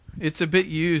It's a bit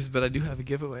used, but I do have a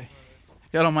giveaway.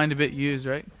 Y'all don't mind a bit used,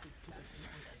 right?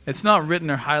 It's not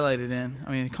written or highlighted in.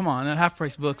 I mean, come on. At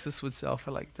half-price books, this would sell for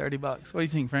like $30. What do you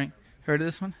think, Frank? Heard of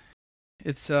this one?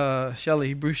 It's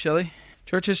Shelley, Bruce Shelley.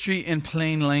 Church History in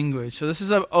Plain Language. So this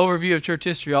is an overview of church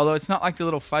history, although it's not like the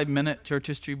little 5-minute church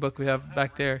history book we have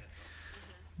back there.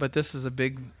 But this is a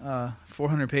big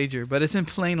 400-pager. But it's in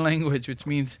plain language, which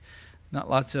means not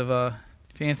lots of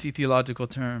fancy theological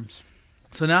terms.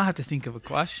 So now I have to think of a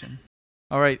question.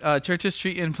 All right, Church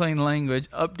History in Plain Language,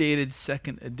 updated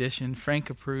 2nd edition. Frank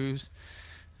approves.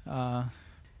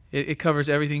 It covers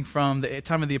everything from the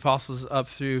time of the apostles up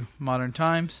through modern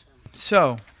times.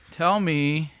 So, tell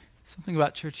me something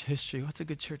about church history. What's a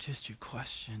good church history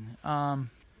question?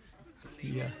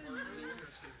 Yeah.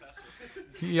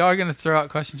 You are going to throw out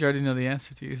questions you already know the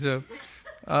answer to. So,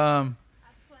 Ask one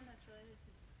that's related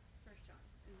to 1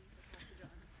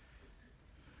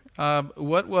 John.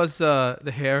 what was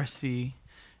the heresy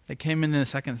that came in the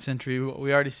 2nd century?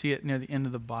 We already see it near the end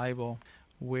of the Bible,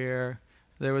 where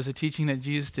there was a teaching that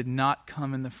Jesus did not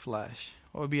come in the flesh.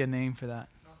 What would be a name for that?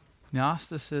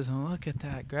 Gnosticism. Look at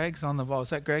that. Greg's on the ball. Is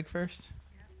that Greg first?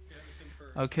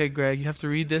 Yeah. Okay, Greg, you have to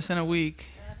read this in a week.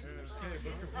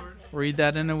 Read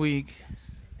that in a week.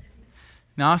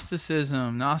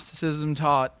 Gnosticism. Gnosticism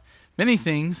taught many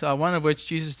things, one of which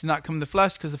Jesus did not come in the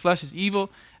flesh because the flesh is evil.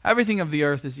 Everything of the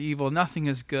earth is evil. Nothing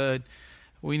is good.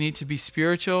 We need to be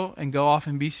spiritual and go off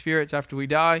and be spirits after we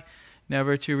die,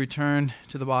 never to return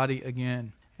to the body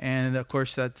again. And, of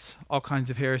course, that's all kinds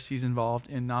of heresies involved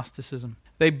in Gnosticism.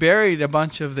 They buried a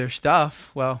bunch of their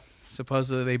stuff. Well,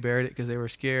 supposedly they buried it because they were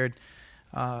scared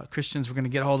Christians were going to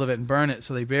get a hold of it and burn it,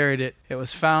 so they buried it. It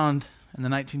was found in the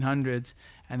 1900s,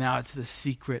 and now it's the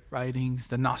secret writings,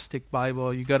 the Gnostic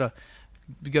Bible. You go to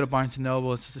Barnes &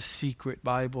 Noble, it's the secret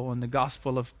Bible, and the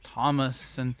Gospel of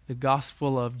Thomas, and the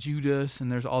Gospel of Judas,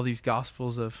 and there's all these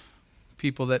Gospels of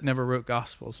people that never wrote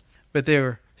Gospels. But they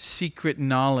were secret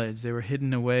knowledge. They were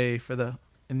hidden away for the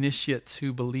initiates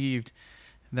who believed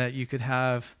that you could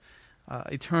have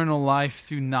eternal life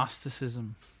through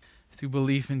Gnosticism, through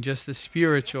belief in just the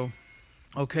spiritual.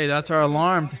 Okay, that's our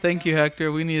alarm. Thank you,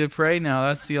 Hector. We need to pray now.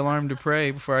 That's the alarm to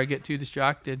pray before I get too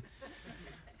distracted.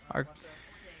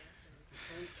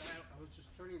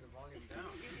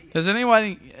 Does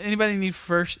anybody need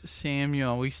 1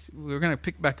 Samuel? We're going to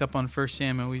pick back up on 1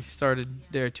 Samuel. We started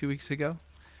there 2 weeks ago.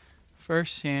 1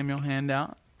 Samuel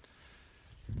handout.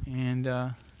 And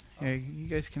here, you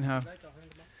guys can have...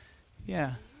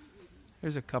 Yeah,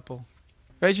 there's a couple.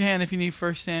 Raise your hand if you need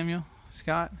 1 Samuel.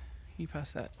 Scott, you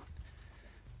pass that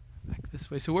back this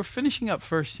way. So we're finishing up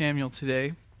 1 Samuel today.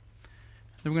 Then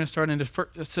we're going to start into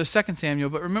 2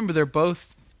 Samuel. But remember, they're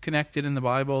both connected in the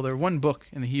Bible. They're one book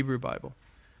in the Hebrew Bible.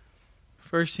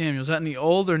 1 Samuel, is that in the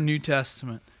Old or New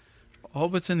Testament? I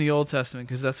hope it's in the Old Testament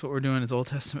because that's what we're doing is Old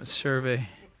Testament survey.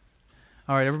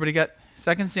 All right, everybody got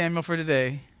 2 Samuel for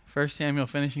today. 1 Samuel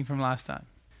finishing from last time.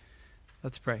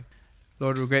 Let's pray.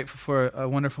 Lord, we're grateful for a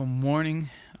wonderful morning,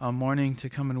 a morning to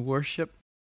come and worship.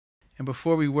 And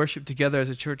before we worship together as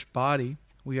a church body,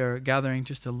 we are gathering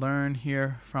just to learn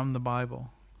here from the Bible,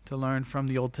 to learn from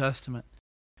the Old Testament.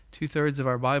 2/3 of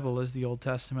our Bible is the Old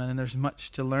Testament, and there's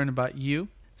much to learn about you.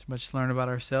 There's much to learn about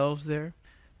ourselves there.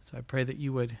 So I pray that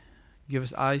you would give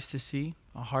us eyes to see,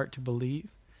 a heart to believe,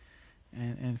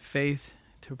 and faith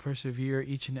to persevere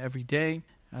each and every day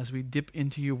as we dip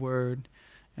into your word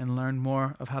and learn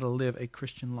more of how to live a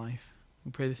Christian life.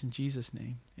 We pray this in Jesus'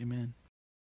 name. Amen.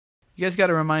 You guys got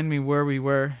to remind me where we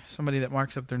were. Somebody that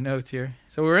marks up their notes here.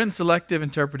 So we're in selective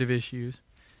interpretive issues.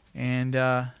 And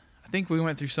I think we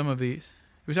went through some of these.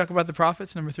 Did we talk about the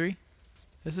prophets, number 3?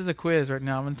 This is a quiz right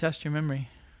now. I'm going to test your memory.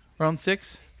 We're on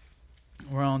 6?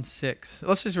 We're on 6.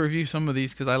 Let's just review some of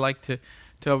these because I like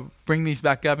to bring these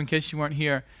back up in case you weren't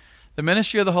here. The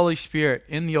ministry of the Holy Spirit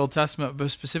in the Old Testament,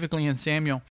 but specifically in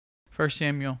Samuel, 1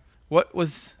 Samuel. What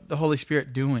was the Holy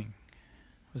Spirit doing?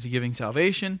 Was he giving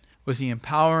salvation? Was he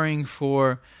empowering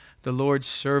for the Lord's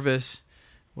service?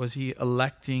 Was he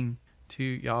electing to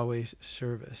Yahweh's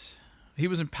service? He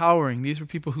was empowering. These were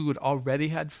people who had already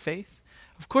had faith.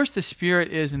 Of course, the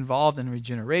Spirit is involved in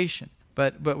regeneration,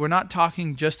 but we're not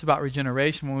talking just about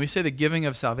regeneration. When we say the giving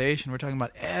of salvation, we're talking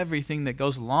about everything that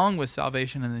goes along with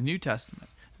salvation in the New Testament.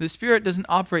 The Spirit doesn't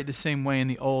operate the same way in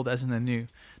the Old as in the New.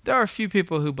 There are a few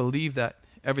people who believe that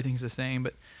everything's the same,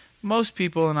 but most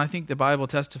people, and I think the Bible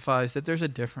testifies that there's a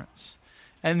difference.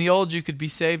 And in the Old, you could be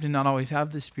saved and not always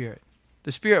have the Spirit.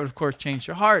 The Spirit would, of course, change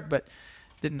your heart, but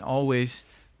didn't always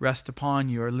rest upon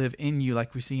you or live in you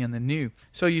like we see in the New.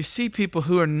 So you see people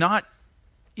who are not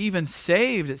even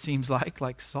saved, it seems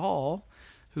like Saul,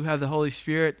 who have the Holy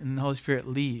Spirit, and the Holy Spirit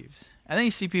leaves. And then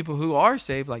you see people who are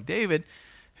saved, like David,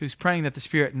 who's praying that the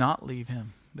Spirit not leave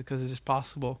him, because it is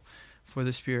possible for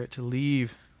the Spirit to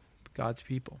leave God's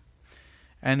people.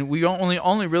 And we don't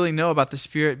only really know about the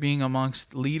Spirit being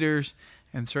amongst leaders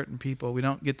and certain people. We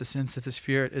don't get the sense that the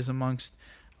Spirit is amongst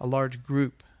a large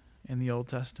group in the Old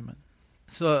Testament.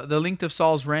 So the length of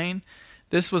Saul's reign,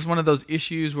 this was one of those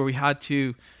issues where we had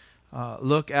to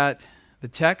look at the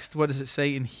text. What does it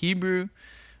say in Hebrew?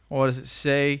 What does it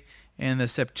say in the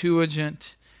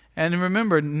Septuagint? And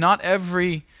remember, not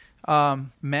every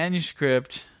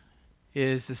manuscript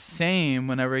is the same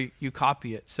whenever you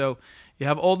copy it. So you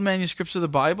have old manuscripts of the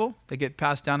Bible that get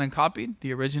passed down and copied.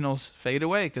 The originals fade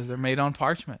away because they're made on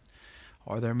parchment,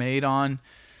 or they're made on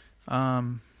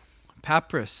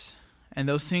papyrus. And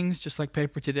those things, just like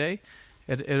paper today,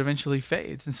 it eventually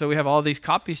fades. And so we have all these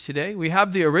copies today. We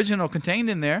have the original contained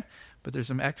in there, but there's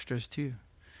some extras too.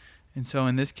 And so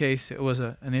in this case, it was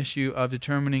an issue of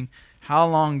determining how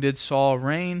long did Saul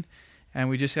reign. And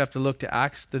we just have to look to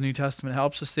Acts. The New Testament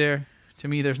helps us there. To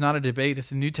me, there's not a debate. If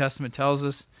the New Testament tells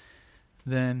us,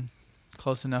 then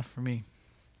close enough for me.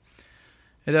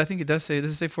 And I think it does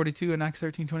it say 42 in Acts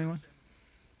 13:21?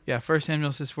 Yeah, 1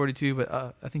 Samuel says 42, but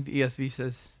I think the ESV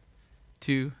says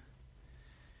 2.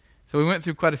 So we went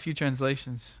through quite a few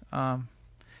translations.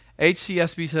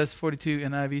 HCSB says 42,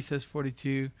 NIV says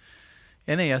 42,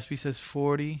 NASB says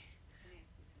 40.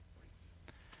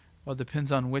 Well, it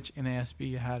depends on which NASB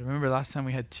you had. Remember last time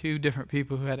we had 2 different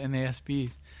people who had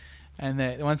NASBs.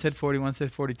 And one said 40, one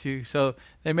said 42. So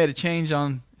they made a change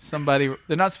on somebody.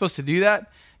 They're not supposed to do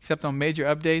that, except on major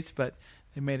updates, but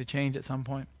they made a change at some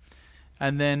point.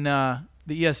 And then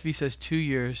the ESV says 2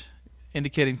 years,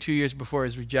 indicating 2 years before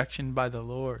his rejection by the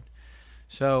Lord.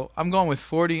 So I'm going with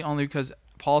 40 only because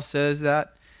Paul says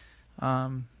that,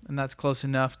 and that's close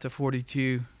enough to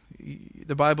 42.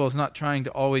 The Bible is not trying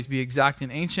to always be exact.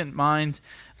 In ancient minds,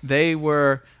 they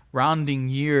were rounding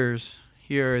years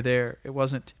here or there. It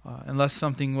wasn't, unless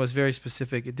something was very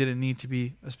specific, it didn't need to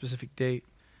be a specific date.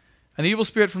 An evil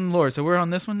spirit from the Lord. So we're on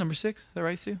this one, number 6. Is that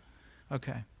right, Sue?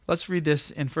 Okay. Let's read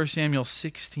this in 1 Samuel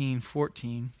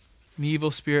 16:14. An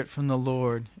evil spirit from the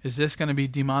Lord. Is this going to be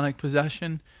demonic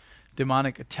possession,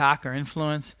 demonic attack or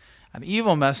influence? An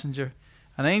evil messenger,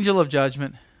 an angel of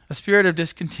judgment, a spirit of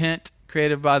discontent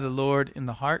created by the Lord in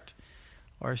the heart,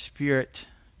 or a spirit,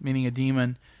 meaning a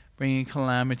demon, bringing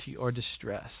calamity or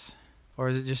distress? Or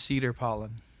is it just cedar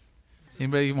pollen? Does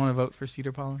anybody want to vote for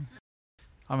cedar pollen?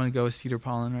 I'm going to go with cedar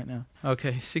pollen right now.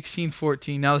 Okay,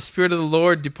 16:14. Now the Spirit of the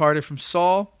Lord departed from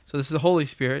Saul. So this is the Holy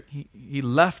Spirit. He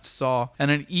left Saul, and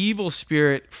an evil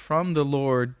spirit from the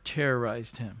Lord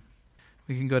terrorized him.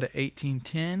 We can go to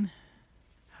 18:10.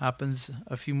 Happens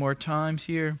a few more times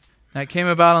here. Now it came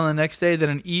about on the next day that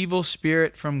an evil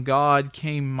spirit from God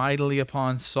came mightily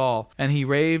upon Saul, and he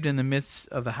raved in the midst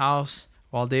of the house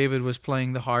while David was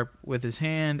playing the harp with his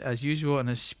hand as usual, and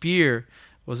a spear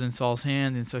was in Saul's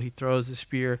hand, and so he throws the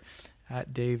spear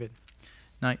at David.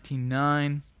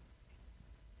 19:9.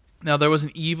 Now there was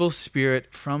an evil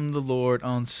spirit from the Lord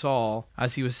on Saul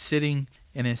as he was sitting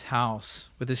in his house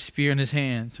with his spear in his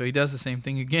hand. So he does the same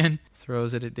thing again,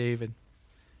 throws it at David.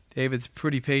 David's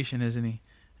pretty patient, isn't he?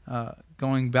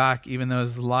 Going back, even though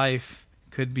his life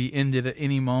could be ended at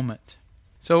any moment.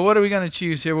 So what are we going to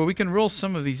choose here? Well, we can rule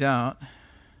some of these out.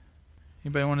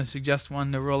 Anybody want to suggest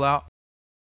one to rule out?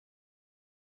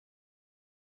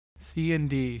 C and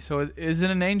D. So is it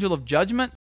an angel of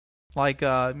judgment? Like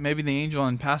maybe the angel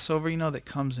in Passover, that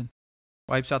comes and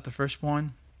wipes out the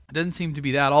firstborn? It doesn't seem to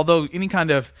be that. Although any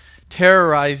kind of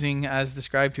terrorizing, as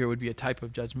described here, would be a type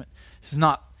of judgment. This is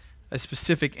not a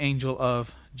specific angel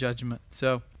of judgment.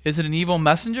 So is it an evil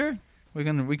messenger? We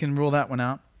can rule that one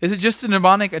out. Is it just a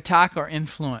demonic attack or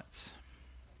influence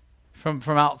from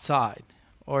outside?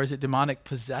 Or is it demonic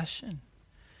possession?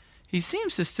 He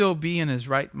seems to still be in his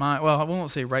right mind. Well, I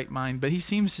won't say right mind, but he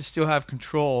seems to still have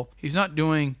control. He's not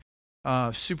doing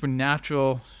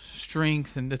supernatural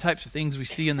strength and the types of things we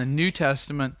see in the New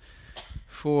Testament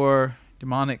for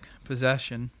demonic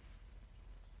possession.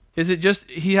 Is it just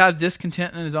he has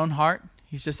discontent in his own heart?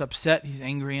 He's just upset. He's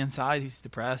angry inside. He's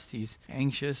depressed. He's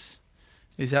anxious.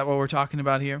 Is that what we're talking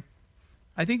about here?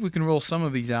 I think we can rule some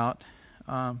of these out.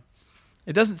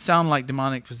 It doesn't sound like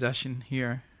demonic possession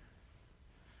here.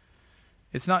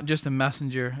 It's not just a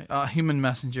messenger, a human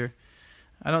messenger.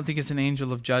 I don't think it's an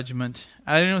angel of judgment.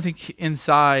 I don't think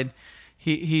inside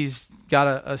he's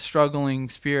got a struggling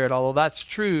spirit, although that's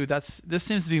true. This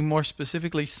seems to be more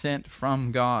specifically sent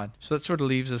from God. So that sort of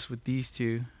leaves us with these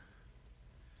two.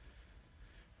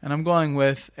 And I'm going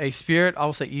with a spirit.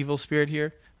 I'll say evil spirit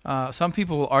here. Some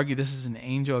people will argue this is an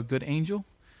angel, a good angel.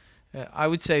 I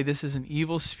would say this is an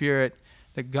evil spirit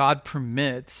that God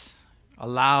permits,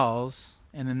 allows,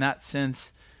 and in that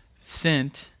sense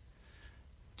sent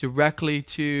directly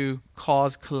to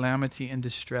cause calamity and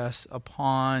distress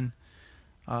upon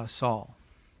Saul.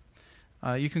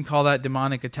 You can call that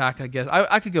demonic attack, I guess.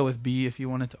 I could go with B if you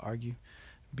wanted to argue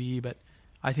B, but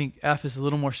I think F is a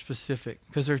little more specific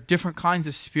because there are different kinds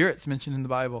of spirits mentioned in the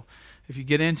Bible. If you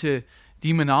get into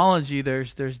demonology,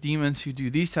 there's demons who do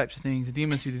these types of things, and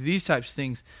demons who do these types of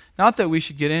things. Not that we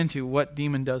should get into what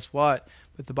demon does what,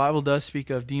 but the Bible does speak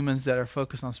of demons that are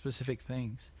focused on specific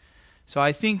things. So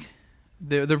I think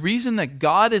the reason that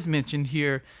God is mentioned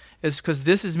here is because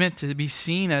this is meant to be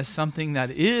seen as something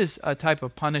that is a type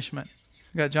of punishment.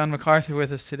 We got John MacArthur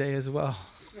with us today as well.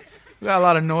 We got a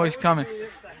lot of noise coming.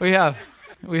 We have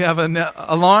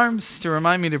alarms to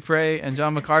remind me to pray, and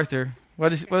John MacArthur. What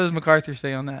does MacArthur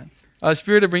say on that? A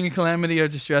spirit of bringing calamity or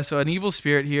distress, so an evil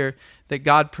spirit here that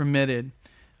God permitted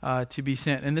to be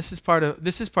sent, and this is part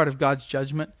of God's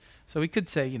judgment. So we could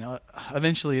say,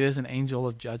 eventually it is an angel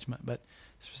of judgment, but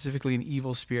specifically an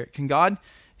evil spirit. Can God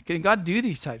do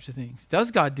these types of things? Does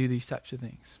God do these types of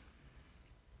things?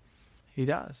 He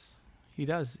does. He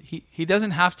does. He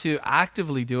doesn't have to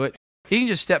actively do it. He can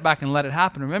just step back and let it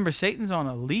happen. Remember, Satan's on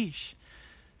a leash.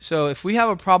 So if we have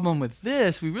a problem with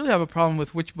this, we really have a problem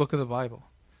with which book of the Bible?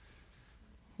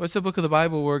 What's the book of the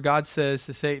Bible where God says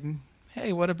to Satan,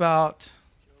 hey, what about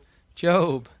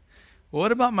Job?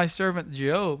 What about my servant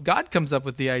Job? God comes up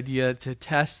with the idea to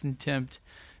test and tempt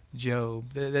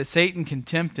Job. That Satan can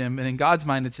tempt him, and in God's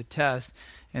mind it's a test,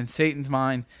 and Satan's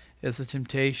mind is a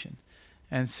temptation.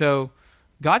 And so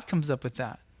God comes up with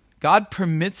that. God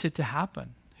permits it to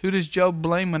happen. Who does Job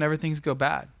blame whenever things go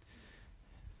bad?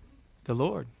 The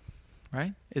Lord,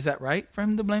 right? Is that right for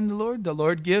him to blame the Lord? The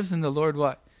Lord gives, and the Lord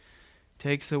what?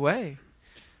 Takes away.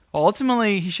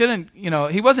 Ultimately, he shouldn't,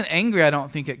 he wasn't angry, I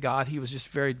don't think, at God. He was just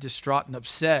very distraught and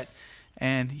upset,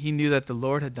 and he knew that the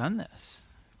Lord had done this.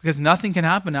 Because nothing can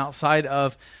happen outside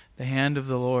of the hand of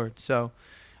the Lord. So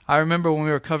I remember when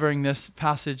we were covering this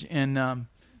passage in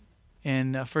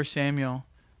 1 Samuel,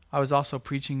 I was also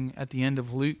preaching at the end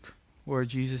of Luke, where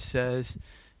Jesus says,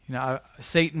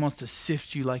 Satan wants to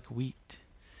sift you like wheat.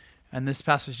 And this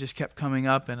passage just kept coming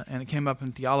up, and it came up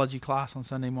in theology class on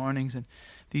Sunday mornings. And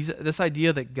this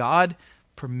idea that God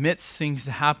permits things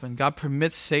to happen, God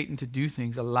permits Satan to do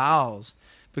things, allows,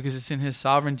 because it's in his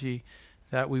sovereignty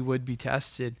that we would be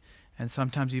tested and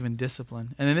sometimes even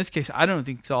disciplined. And in this case, I don't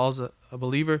think Saul's a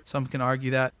believer. Some can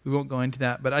argue that. We won't go into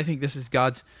that. But I think this is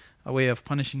God's way of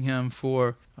punishing him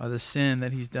for the sin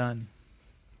that he's done.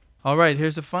 All right,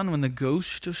 here's a fun one. The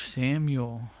Ghost of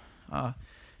Samuel,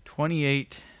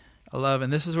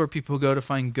 28:11. This is where people go to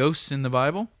find ghosts in the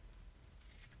Bible.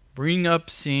 Bring up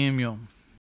Samuel.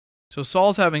 So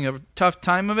Saul's having a tough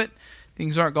time of it.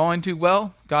 Things aren't going too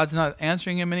well. God's not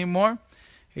answering him anymore.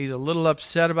 He's a little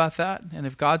upset about that. And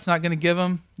if God's not going to give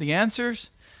him the answers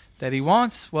that he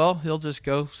wants, well, he'll just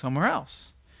go somewhere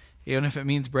else. Even if it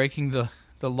means breaking the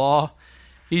law.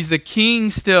 He's the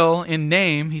king still in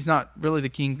name. He's not really the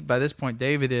king by this point.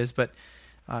 David is, but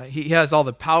he has all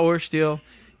the power still.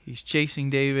 He's chasing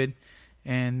David.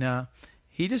 And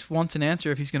he just wants an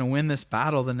answer if he's going to win this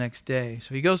battle the next day.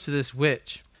 So he goes to this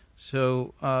witch.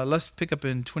 So let's pick up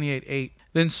in 28:8.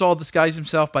 Then Saul disguised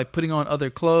himself by putting on other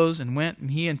clothes and went,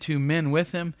 and he and 2 men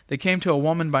with him. They came to the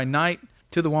woman by night.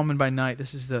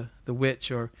 This is the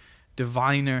witch or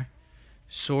diviner,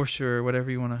 sorcerer, whatever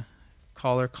you want to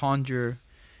call her, conjurer.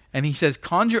 And he says,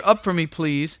 conjure up for me,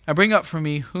 please, and bring up for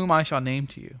me whom I shall name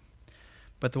to you.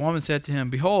 But the woman said to him,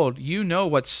 behold, you know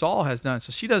what Saul has done.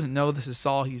 So she doesn't know this is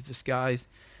Saul. He's disguised.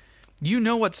 You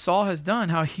know what Saul has done,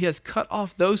 how he has cut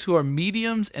off those who are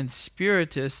mediums and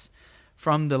spiritists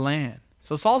from the land.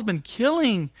 So Saul's been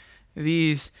killing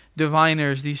these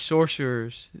diviners, these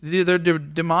sorcerers. They're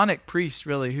demonic priests,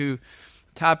 really, who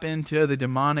tap into the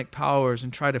demonic powers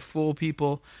and try to fool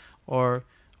people or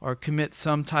commit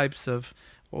some types of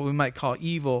what we might call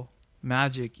evil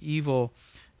magic, evil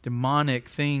demonic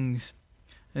things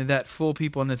that fool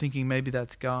people into thinking maybe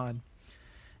that's God.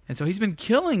 And so he's been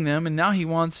killing them, and now he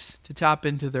wants to tap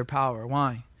into their power.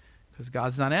 Why? Because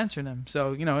God's not answering him.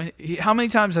 So, how many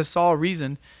times has Saul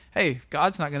reasoned, hey, if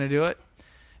God's not going to do it,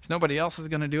 if nobody else is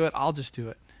going to do it, I'll just do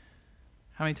it.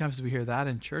 How many times do we hear that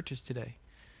in churches today?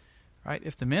 Right?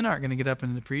 If the men aren't going to get up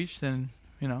and preach, then,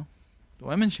 the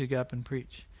women should get up and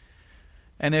preach.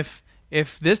 And if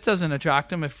this doesn't attract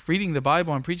them, if reading the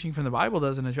Bible and preaching from the Bible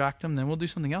doesn't attract them, then we'll do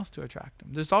something else to attract them.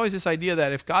 There's always this idea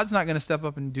that if God's not going to step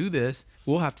up and do this,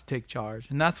 we'll have to take charge.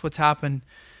 And that's what's happened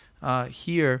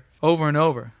here over and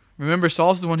over. Remember,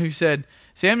 Saul's the one who said,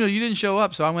 Samuel, you didn't show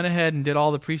up, so I went ahead and did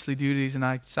all the priestly duties and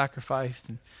I sacrificed.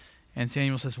 And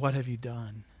Samuel says, what have you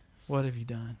done? What have you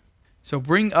done? So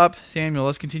bring up Samuel.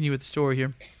 Let's continue with the story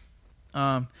here.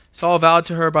 Saul vowed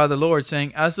to her by the Lord,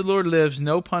 saying, as the Lord lives,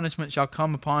 no punishment shall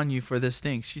come upon you for this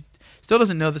thing. She still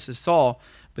doesn't know this is Saul,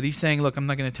 but he's saying, look, I'm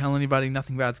not going to tell anybody.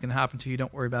 Nothing bad's going to happen to you.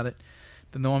 Don't worry about it.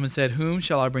 Then the woman said, whom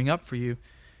shall I bring up for you?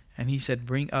 And he said,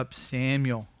 bring up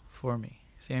Samuel for me.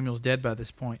 Samuel's dead by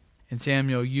this point. And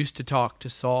Samuel used to talk to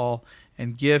Saul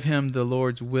and give him the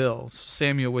Lord's will.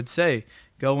 Samuel would say,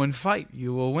 go and fight.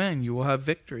 You will win. You will have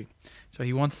victory. So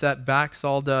he wants that back,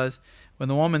 Saul does. When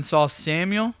the woman saw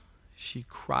Samuel, she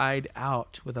cried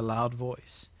out with a loud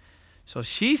voice. So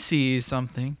she sees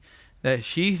something that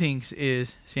she thinks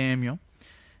is Samuel.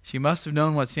 She must have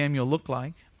known what Samuel looked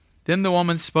like. Then the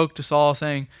woman spoke to Saul,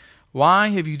 saying, why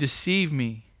have you deceived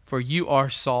me? For you are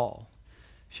Saul.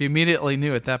 She immediately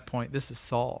knew at that point, this is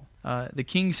Saul. The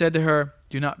king said to her,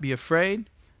 do not be afraid,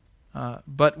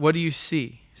 but what do you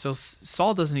see? So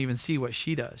Saul doesn't even see what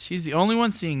she does. She's the only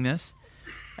one seeing this.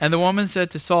 And the woman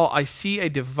said to Saul, I see a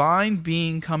divine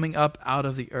being coming up out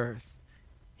of the earth.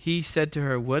 He said to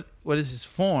her, what is his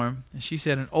form? And she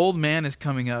said, an old man is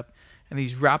coming up, and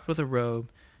he's wrapped with a robe.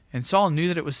 And Saul knew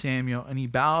that it was Samuel, and he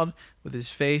bowed with his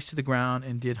face to the ground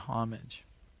and did homage.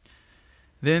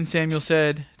 Then Samuel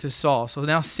said to Saul, so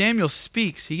now Samuel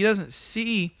speaks. He doesn't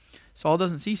see, Saul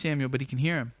doesn't see Samuel, but he can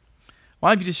hear him. Why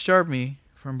have you disturbed me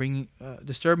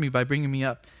by bringing me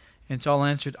up? And Saul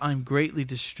answered, I'm greatly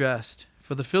distressed,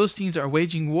 for the Philistines are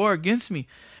waging war against me,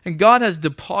 and God has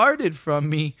departed from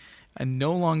me and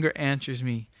no longer answers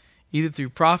me, either through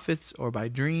prophets or by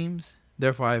dreams.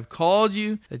 Therefore I have called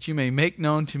you, that you may make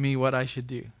known to me what I should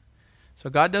do.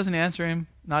 So God doesn't answer him,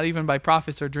 not even by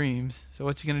prophets or dreams. So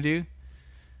what's he going to do?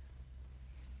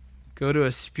 Go to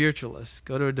a spiritualist.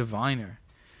 Go to a diviner.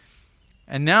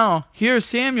 And now, here's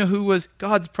Samuel, who was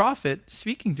God's prophet,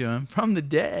 speaking to him from the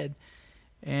dead.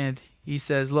 And he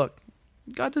says, look,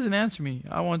 God doesn't answer me.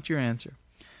 I want your answer.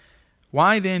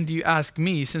 Why then do you ask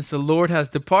me, since the Lord has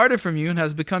departed from you and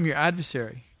has become your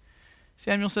adversary?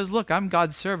 Samuel says, look, I'm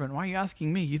God's servant. Why are you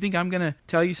asking me? You think I'm going to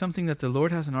tell you something that the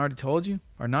Lord hasn't already told you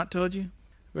or not told you?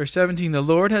 Verse 17, the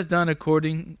Lord has done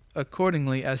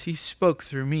accordingly as he spoke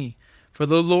through me. For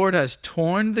the Lord has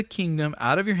torn the kingdom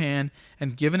out of your hand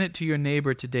and given it to your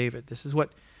neighbor, to David. This is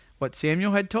what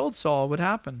Samuel had told Saul would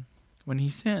happen when he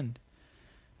sinned.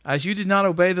 As you did not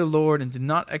obey the Lord and did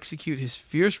not execute his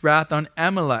fierce wrath on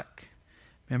Amalek.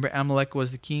 Remember, Amalek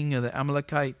was the king of the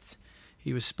Amalekites.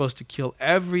 He was supposed to kill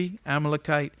every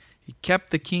Amalekite. He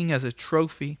kept the king as a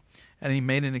trophy, and he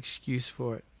made an excuse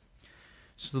for it.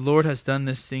 So the Lord has done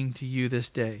this thing to you this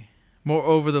day.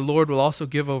 Moreover, the Lord will also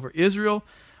give over Israel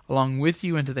along with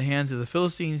you into the hands of the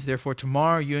Philistines. Therefore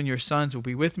tomorrow you and your sons will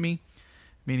be with me,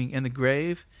 meaning in the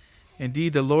grave.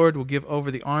 Indeed, the Lord will give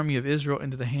over the army of Israel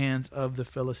into the hands of the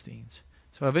Philistines.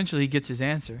 So eventually he gets his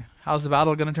answer. How's the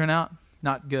battle going to turn out?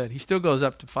 Not good. He still goes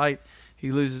up to fight.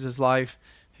 He loses his life.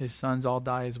 His sons all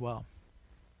die as well.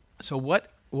 So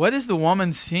what is the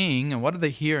woman seeing and what are they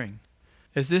hearing?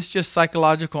 Is this just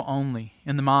psychological only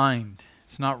in the mind?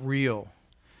 It's not real.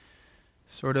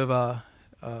 Sort of a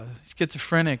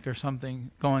schizophrenic or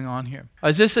something going on here.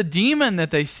 Is this a demon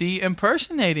that they see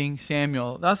impersonating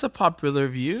Samuel? That's a popular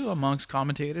view amongst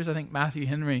commentators. I think Matthew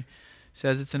Henry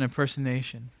says it's an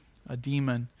impersonation, a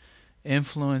demon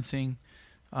influencing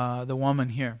the woman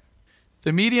here.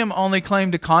 The medium only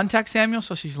claimed to contact Samuel,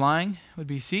 so she's lying, would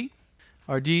be C.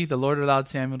 Or D, the Lord allowed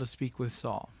Samuel to speak with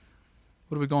Saul.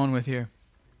 What are we going with here?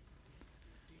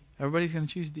 Everybody's going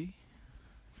to choose D?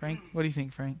 Frank, what do you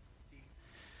think, Frank?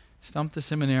 Stump the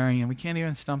seminarian. We can't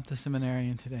even stump the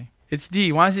seminarian today. It's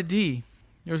D. Why is it D?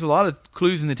 There's a lot of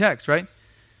clues in the text, right?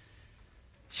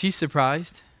 She's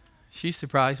surprised. She's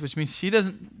surprised, which means she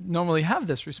doesn't normally have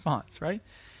this response, right?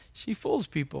 She fools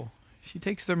people. She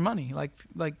takes their money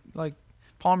like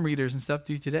palm readers and stuff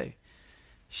do today.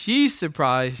 She's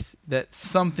surprised that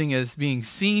something is being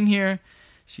seen here.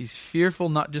 She's fearful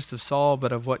not just of Saul,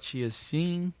 but of what she is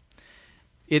seeing.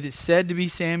 It is said to be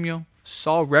Samuel.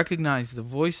 Saul recognized the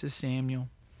voice of Samuel.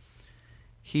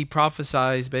 He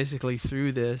prophesies basically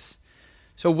through this.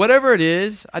 So whatever it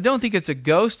is, I don't think it's a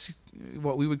ghost,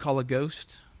 what we would call a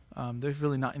ghost. There's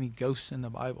really not any ghosts in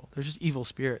the Bible. There's just evil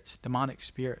spirits, demonic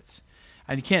spirits.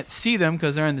 And you can't see them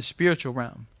because they're in the spiritual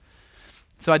realm.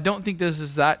 So I don't think this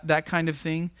is that kind of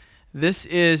thing. This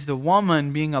is the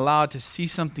woman being allowed to see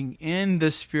something in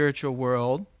the spiritual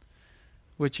world,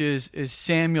 which is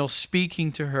Samuel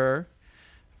speaking to her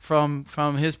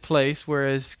from his place,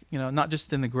 whereas, not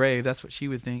just in the grave, that's what she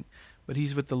would think, but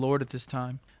he's with the Lord at this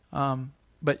time.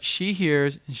 But she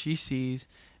hears and she sees,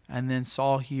 and then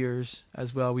Saul hears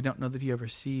as well. We don't know that he ever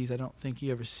sees. I don't think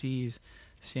he ever sees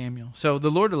Samuel. So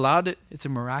the Lord allowed it. It's a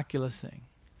miraculous thing.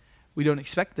 We don't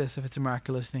expect this if it's a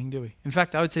miraculous thing, do we? In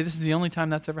fact, I would say this is the only time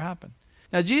that's ever happened.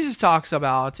 Now, Jesus talks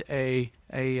about a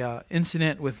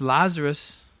incident with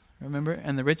Lazarus, remember,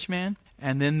 and the rich man.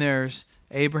 And then there's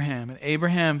Abraham. And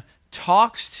Abraham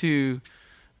talks to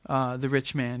the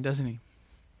rich man, doesn't he?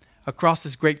 Across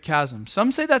this great chasm.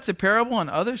 Some say that's a parable, and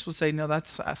others will say, no,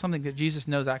 that's something that Jesus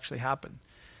knows actually happened.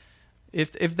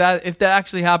 If that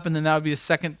actually happened, then that would be a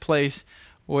second place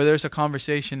where there's a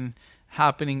conversation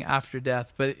happening after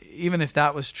death. But even if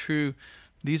that was true,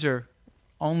 these are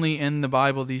only in the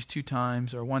Bible these 2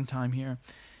 times or 1 time here.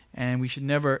 And we should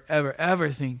never, ever, ever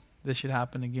think this should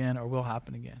happen again or will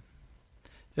happen again.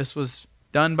 This was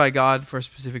done by God for a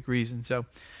specific reason. So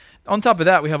on top of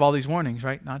that, we have all these warnings,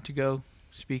 right? Not to go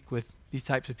speak with these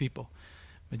types of people.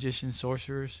 Magicians,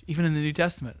 sorcerers, even in the New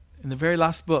Testament. In the very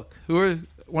last book, who are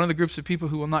one of the groups of people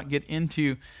who will not get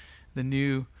into the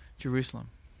New Jerusalem?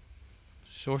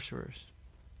 Sorcerers.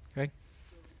 Okay?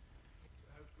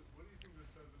 What do you think this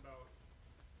says about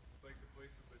like the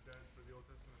place of the dead for the Old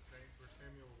Testament saints where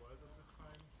Samuel was at this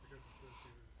time? Because it says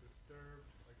he was disturbed.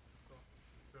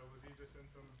 So was he just in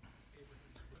some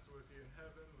was he in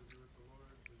heaven? Was he with the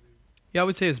Lord? Yeah, I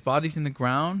would say his body's in the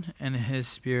ground and his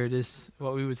spirit is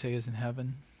what we would say is in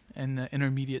heaven, in the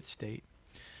intermediate state.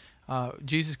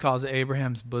 Jesus calls it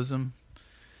Abraham's bosom.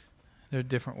 There are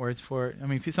different words for it. I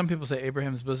mean, some people say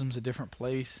Abraham's bosom is a different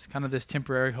place, kind of this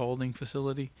temporary holding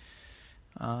facility.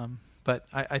 But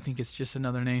I think it's just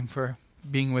another name for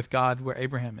being with God where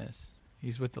Abraham is.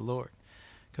 He's with the Lord.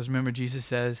 Because remember, Jesus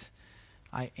says,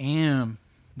 I am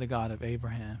the God of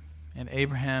Abraham. And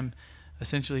Abraham,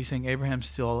 essentially he's saying Abraham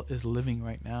still is living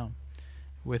right now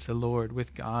with the Lord,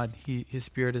 with God. His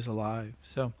spirit is alive.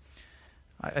 So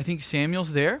I think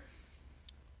Samuel's there.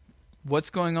 What's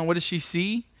going on? What does she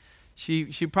see?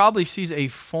 She probably sees a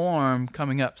form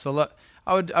coming up. So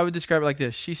I would describe it like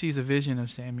this. She sees a vision of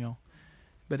Samuel,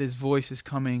 but his voice is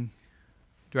coming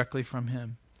directly from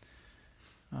him.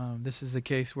 This is the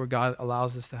case where God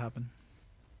allows this to happen.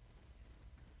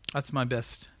 That's my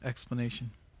best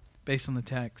explanation based on the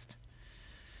text.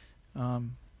 The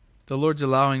Lord's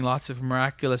allowing lots of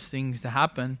miraculous things to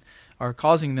happen, or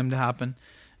causing them to happen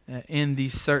in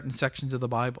these certain sections of the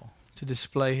Bible to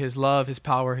display his love, his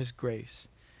power, his grace.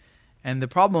 And the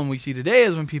problem we see today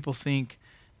is when people think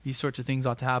these sorts of things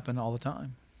ought to happen all the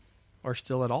time, or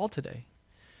still at all today.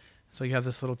 So you have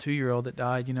this little 2-year-old that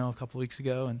died, a couple of weeks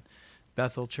ago, and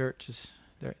Bethel Church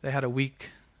they had a week.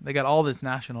 They got all this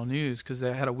national news because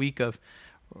they had a week of,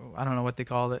 I don't know what they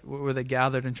call it, where they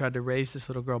gathered and tried to raise this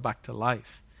little girl back to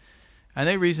life. And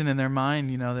they reason in their mind,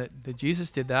 that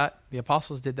Jesus did that, the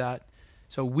apostles did that,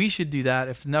 so we should do that.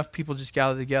 If enough people just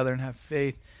gather together and have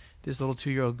faith, this little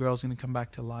 2-year-old girl is going to come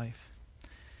back to life.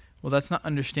 Well, that's not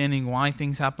understanding why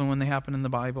things happen when they happen in the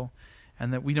Bible,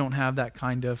 and that we don't have that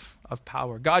kind of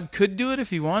power. God could do it if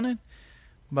he wanted,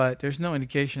 but there's no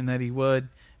indication that he would.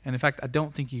 And in fact, I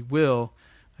don't think he will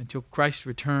until Christ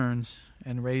returns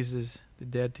and raises the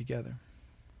dead together.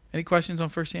 Any questions on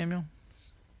 1 Samuel?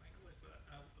 Michael, is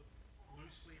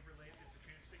loosely related, is the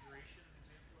Transfiguration an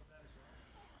example of that as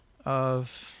well?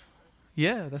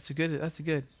 Yeah, that's a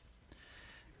good.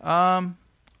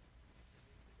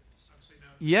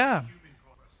 Yeah.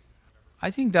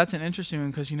 I think that's an interesting one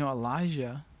because,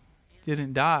 Elijah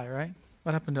didn't die, right?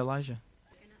 What happened to Elijah?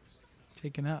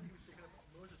 Taken up.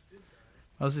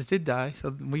 Moses did die. So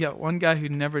we got one guy who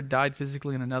never died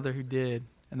physically and another who did.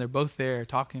 And they're both there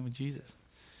talking with Jesus.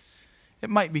 It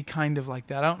might be kind of like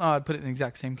that. I don't know. I'd put it in the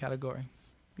exact same category.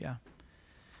 Yeah.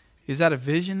 Is that a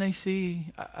vision they see?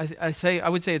 I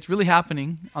would say it's really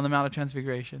happening on the Mount of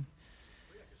Transfiguration.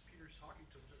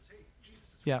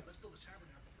 Yeah.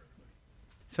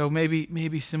 So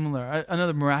maybe similar.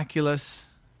 Another miraculous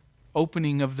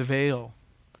opening of the veil,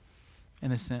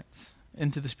 in a sense,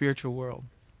 into the spiritual world.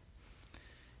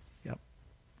 Yep.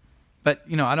 But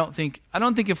I don't think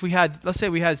if we had, let's say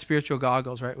we had spiritual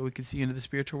goggles, right, where we could see into the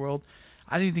spiritual world,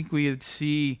 I didn't think we would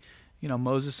see,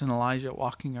 Moses and Elijah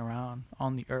walking around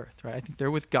on the earth, right? I think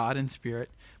they're with God in spirit.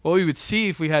 What we would see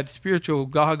if we had spiritual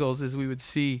goggles is we would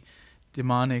see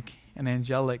demonic and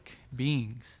angelic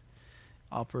beings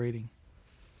operating.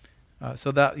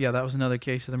 So that was another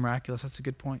case of the miraculous. That's a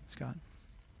good point, Scott.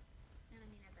 And I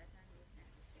mean, at that time, it was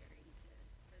necessary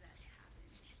for that to happen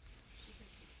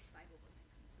because the Bible wasn't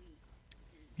complete.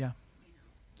 And, Yeah.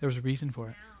 There was a reason for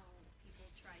it. Now, people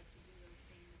try to do those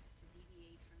things to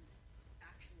deviate from the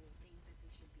actual things that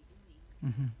they should be doing.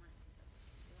 Mm-hmm. They want to do those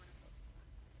things. They want to focus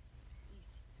on these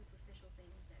superficial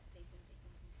things that they think they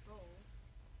can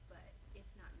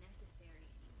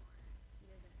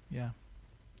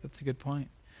a good point.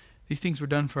 These things were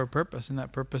done for a purpose, and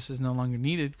that purpose is no longer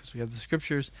needed because we have the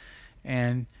scriptures.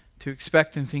 And to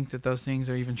expect and think that those things,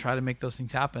 or even try to make those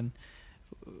things happen,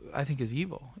 I think is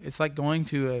evil. It's like going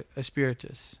to a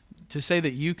spiritist. To say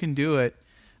that you can do it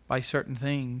by certain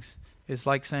things is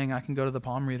like saying I can go to the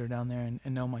palm reader down there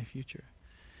and know my future.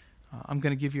 I'm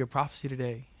going to give you a prophecy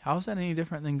today. How is that any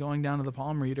different than going down to the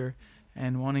palm reader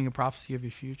and wanting a prophecy of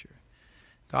your future?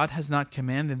 God has not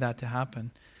commanded that to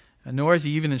happen, nor has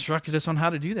he even instructed us on how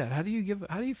to do that. How do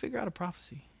you figure out a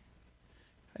prophecy?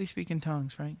 How do you speak in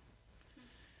tongues, Frank?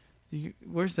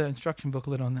 Where's the instruction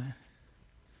booklet on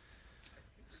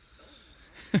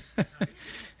that?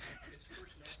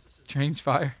 Strange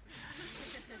fire.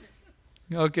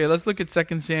 Okay, let's look at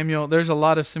 2 Samuel. There's a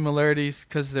lot of similarities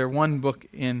because they're one book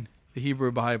in the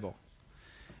Hebrew Bible.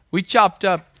 We chopped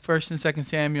up 1 and 2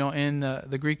 Samuel in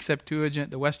the Greek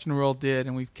Septuagint. The Western world did,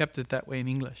 and we've kept it that way in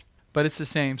English. But it's the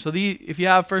same. So if you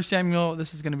have 1 Samuel,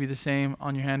 this is going to be the same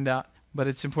on your handout. But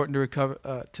it's important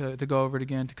to go over it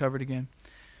again, to cover it again.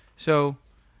 So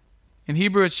in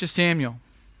Hebrew, it's just Samuel.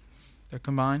 They're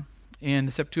combined. In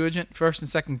the Septuagint, 1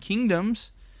 and 2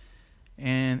 Kingdoms.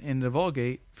 And in the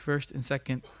Vulgate, 1 and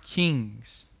 2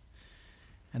 Kings.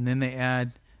 And then they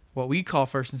add what we call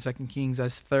 1 and 2 Kings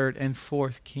as 3rd and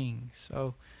 4th Kings.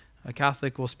 So a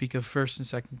Catholic will speak of 1 and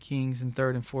 2 Kings and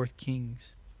 3rd and 4th Kings.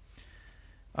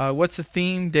 What's the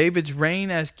theme? David's reign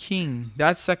as king.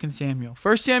 That's 2 Samuel.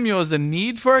 1 Samuel is the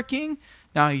need for a king.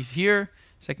 Now he's here.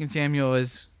 2 Samuel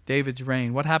is David's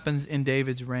reign. What happens in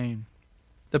David's reign?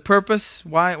 The purpose,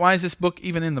 why is this book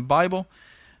even in the Bible?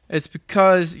 It's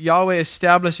because Yahweh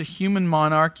established a human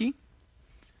monarchy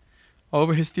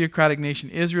over his theocratic nation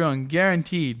Israel and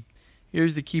guaranteed,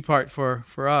 here's the key part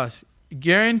for us,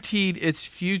 guaranteed its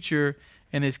future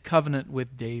in his covenant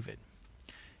with David.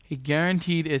 He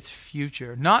guaranteed its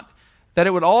future. Not that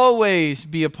it would always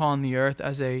be upon the earth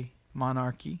as a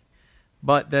monarchy,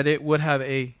 but that it would have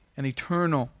an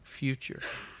eternal future.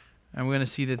 And we're going to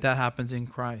see that happens in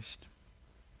Christ.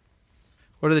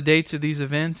 What are the dates of these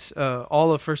events?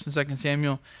 All of 1 and 2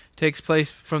 Samuel takes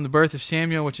place from the birth of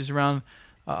Samuel, which is around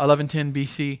 1110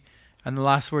 BC, and the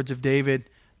last words of David,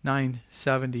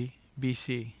 970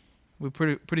 BC. We're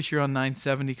pretty sure on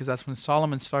 970 because that's when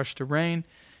Solomon starts to reign,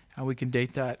 and we can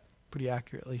date that pretty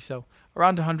accurately. So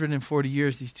around 140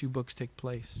 years, these two books take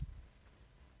place.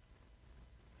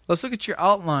 Let's look at your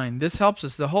outline. This helps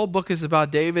us. The whole book is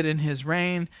about David and his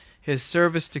reign, his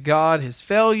service to God, his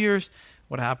failures,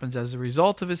 what happens as a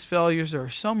result of his failures. There are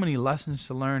so many lessons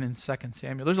to learn in 2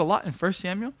 Samuel. There's a lot in 1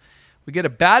 Samuel. We get a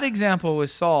bad example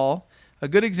with Saul, a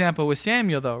good example with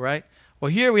Samuel though, right?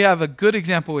 Well, here we have a good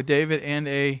example with David and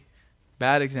a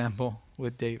bad example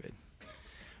with David.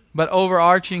 But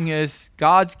overarching is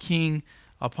God's king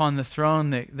upon the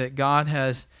throne that God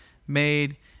has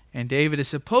made, and David is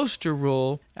supposed to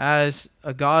rule as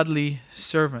a godly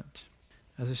servant,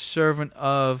 as a servant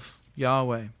of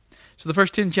Yahweh. So the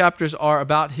first 10 chapters are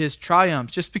about his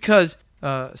triumphs. Just because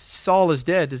Saul is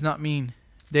dead does not mean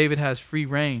David has free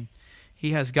reign.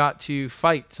 He has got to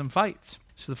fight some fights.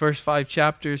 So the first 5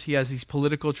 chapters, he has these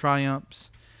political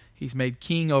triumphs. He's made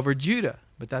king over Judah,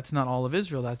 but that's not all of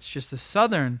Israel. That's just the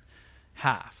southern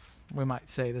half, we might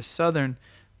say, the southern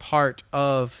part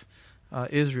of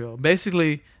Israel.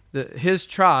 Basically, his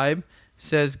tribe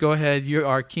says, go ahead, you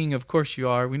are king, of course you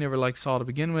are. We never liked Saul to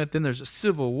begin with. Then there's a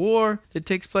civil war that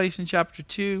takes place in chapter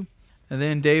 2. And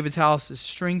then David's house is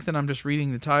strengthened. I'm just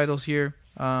reading the titles here.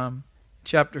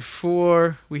 Chapter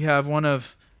 4, we have one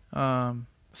of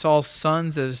Saul's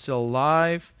sons that is still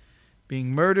alive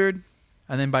being murdered.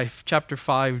 And then by chapter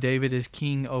 5, David is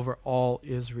king over all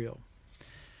Israel.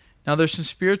 Now there's some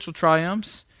spiritual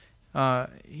triumphs.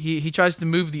 He tries to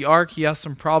move the ark. He has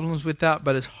some problems with that,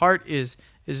 but his heart is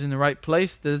in the right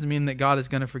place. That doesn't mean that God is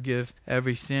going to forgive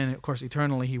every sin. Of course,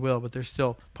 eternally he will, but there's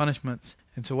still punishments.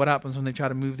 And so what happens when they try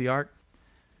to move the ark?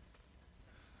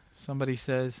 Somebody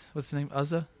says, what's the name?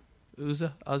 Uzzah?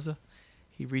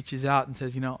 He reaches out and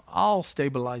says, I'll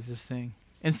stabilize this thing.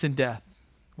 Instant death.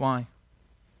 Why?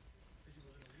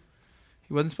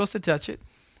 He wasn't supposed to touch it.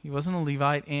 He wasn't a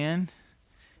Levite, and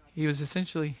he was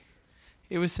essentially,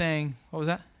 it was saying, what was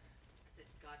that?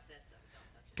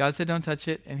 God said don't touch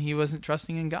it, and he wasn't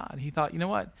trusting in God. He thought, you know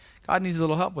what? God needs a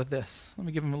little help with this. Let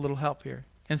me give him a little help here.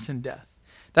 Instant death.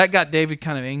 That got David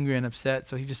kind of angry and upset,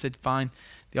 so he just said, fine,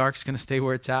 the ark's going to stay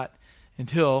where it's at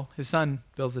until his son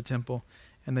builds the temple,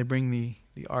 and they bring the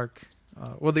ark.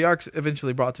 The ark's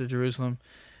eventually brought to Jerusalem,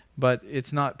 but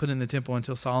it's not put in the temple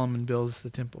until Solomon builds the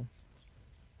temple.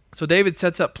 So David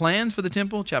sets up plans for the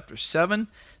temple, chapter 7.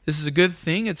 This is a good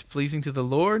thing. It's pleasing to the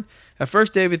Lord. At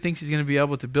first, David thinks he's going to be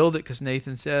able to build it because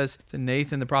Nathan says, then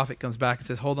Nathan the prophet comes back and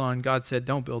says, hold on, God said,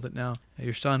 don't build it now.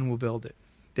 Your son will build it.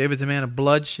 David's a man of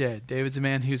bloodshed. David's a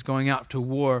man who's going out to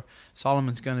war.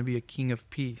 Solomon's going to be a king of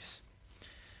peace.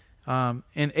 In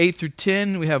 8 through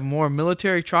 10, we have more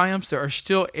military triumphs. There are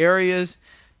still areas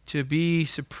to be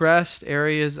suppressed,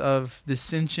 areas of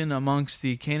dissension amongst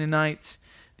the Canaanites.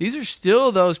 These are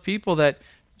still those people that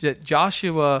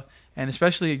Joshua, and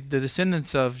especially the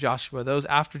descendants of Joshua, those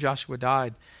after Joshua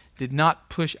died, did not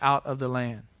push out of the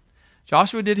land.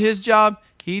 Joshua did his job.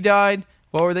 He died.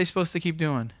 What were they supposed to keep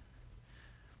doing?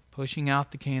 Pushing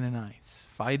out the Canaanites,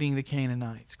 fighting the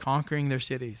Canaanites, conquering their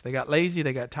cities. They got lazy.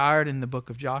 They got tired in the book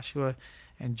of Joshua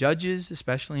and Judges,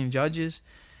 especially in Judges.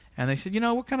 And they said,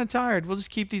 we're kind of tired. We'll just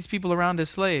keep these people around as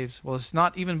slaves. Well, it's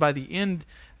not even by the end,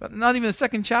 not even the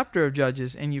second chapter of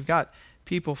Judges, and you've got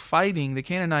people fighting. The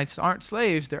Canaanites aren't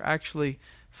slaves. They're actually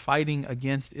fighting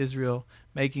against Israel,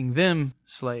 making them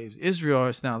slaves. Israel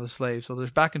is now the slave. So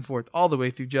there's back and forth all the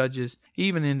way through Judges,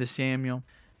 even into Samuel.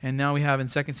 And now we have in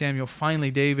 2 Samuel,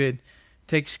 finally David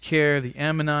takes care of the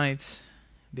Ammonites,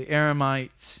 the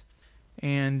Aramites,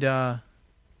 and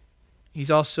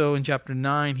he's also in chapter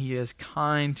 9, he is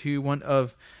kind to one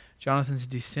of Jonathan's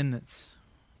descendants,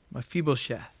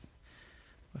 Mephibosheth.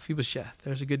 Mephibosheth.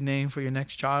 There's a good name for your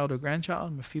next child or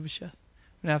grandchild, Mephibosheth.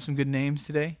 We're going to have some good names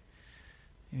today.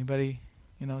 Anybody,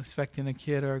 expecting a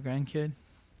kid or a grandkid?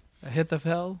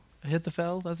 Ahithophel,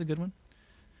 that's a good one.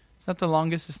 It's not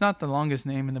the longest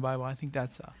name in the Bible. I think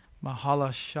that's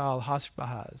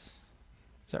Mahalashal-Hashbahaz. Is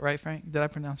that right, Frank? Did I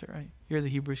pronounce it right? You're the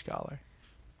Hebrew scholar.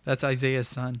 That's Isaiah's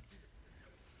son.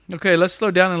 Okay, let's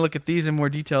slow down and look at these in more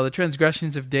detail. The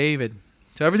transgressions of David.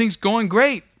 So everything's going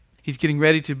great. He's getting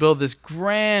ready to build this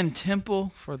grand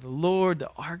temple for the Lord.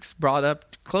 The ark's brought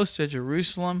up close to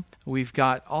Jerusalem. We've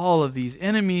got all of these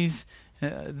enemies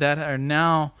that are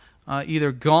now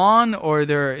either gone or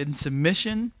they're in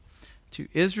submission to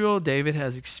Israel. David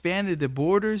has expanded the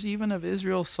borders even of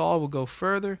Israel. Saul will go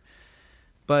further.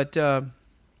 But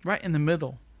right in the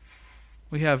middle,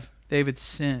 we have David's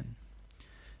sin.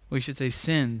 We should say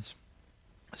sins.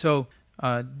 So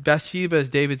Bathsheba is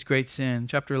David's great sin.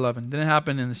 Chapter 11. Didn't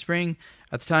happen in the spring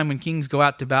at the time when kings go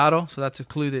out to battle. So that's a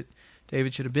clue that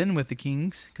David should have been with the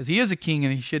kings because he is a king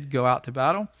and he should go out to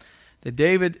battle. That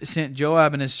David sent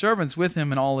Joab and his servants with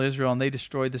him and all Israel, and they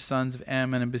destroyed the sons of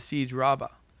Ammon and besieged Rabbah.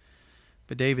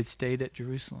 But David stayed at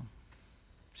Jerusalem.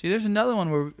 See, there's another one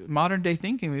where modern day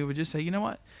thinking, we would just say, you know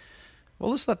what?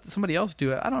 Well, let's let somebody else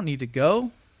do it. I don't need to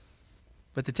go.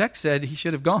 But the text said he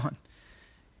should have gone.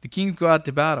 The kings go out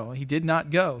to battle. He did not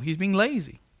go. He's being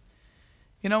lazy.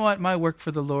 You know what? My work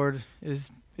for the Lord is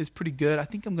pretty good. I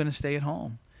think I'm going to stay at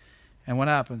home. And what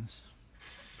happens?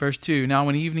 Verse 2, now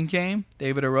when evening came,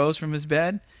 David arose from his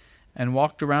bed and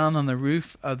walked around on the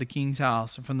roof of the king's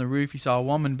house. And from the roof he saw a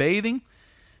woman bathing.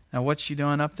 Now what's she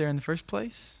doing up there in the first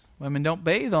place? Women don't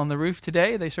bathe on the roof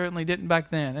today. They certainly didn't back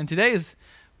then. And today is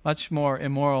much more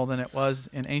immoral than it was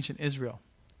in ancient Israel.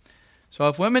 So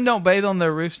if women don't bathe on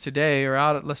their roofs today or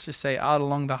out, let's just say out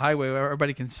along the highway where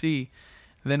everybody can see,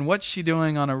 then what's she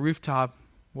doing on a rooftop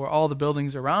where all the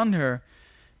buildings around her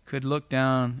could look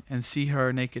down and see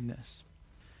her nakedness?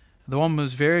 The woman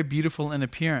was very beautiful in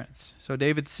appearance. So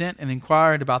David sent and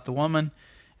inquired about the woman,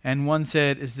 and one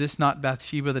said, is this not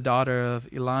Bathsheba, the daughter of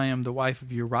Eliam, the wife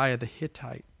of Uriah the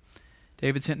Hittite?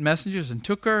 David sent messengers and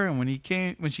took her, and when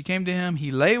she came to him,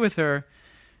 he lay with her.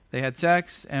 They had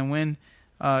sex, and when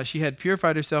she had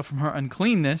purified herself from her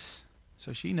uncleanness,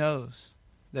 so she knows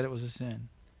that it was a sin.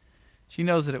 She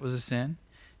knows that it was a sin.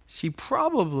 She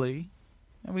probably,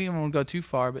 and we won't go too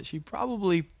far, but she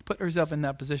probably put herself in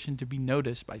that position to be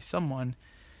noticed by someone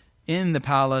in the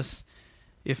palace.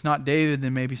 If not David,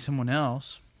 then maybe someone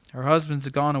else. Her husband's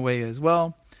gone away as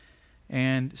well.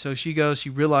 And so she goes, she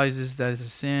realizes that it's a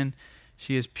sin.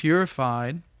 She is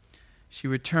purified. She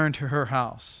returned to her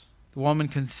house. The woman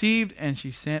conceived, and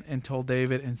she sent and told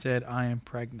David and said, I am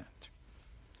pregnant.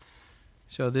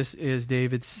 So this is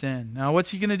David's sin. Now,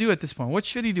 what's he going to do at this point? What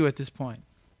should he do at this point?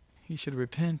 He should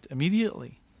repent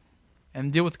immediately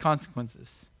and deal with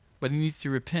consequences. But he needs to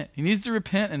repent. He needs to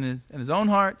repent in his own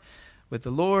heart with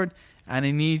the Lord, and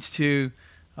he needs to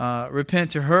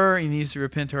repent to her. He needs to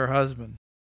repent to her husband.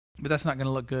 But that's not going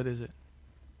to look good, is it?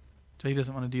 So he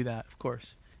doesn't want to do that, of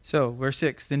course. So, verse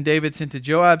 6, then David sent to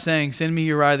Joab saying, send me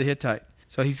Uriah the Hittite.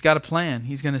 So he's got a plan.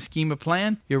 He's going to scheme a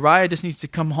plan. Uriah just needs to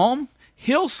come home.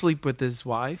 He'll sleep with his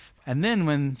wife. And then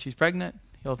when she's pregnant,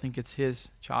 he'll think it's his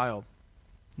child.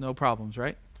 No problems,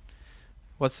 right?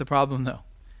 What's the problem, though?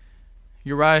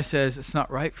 Uriah says, it's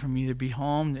not right for me to be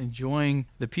home enjoying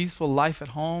the peaceful life at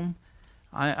home.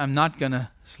 I'm not going to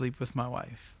sleep with my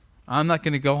wife. I'm not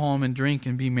going to go home and drink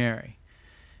and be merry.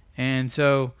 And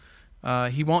so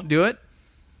he won't do it.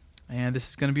 And this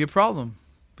is going to be a problem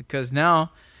because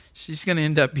now she's going to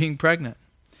end up being pregnant.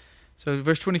 So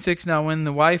verse 26, now when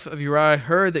the wife of Uriah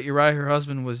heard that Uriah, her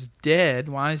husband, was dead.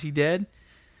 Why is he dead?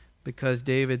 Because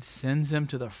David sends him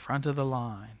to the front of the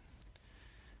line.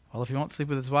 Well, if he won't sleep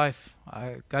with his wife,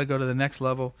 I got to go to the next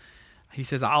level. He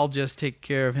says, I'll just take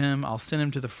care of him. I'll send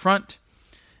him to the front.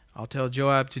 I'll tell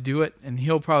Joab to do it, and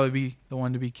he'll probably be the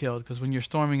one to be killed. Because when you're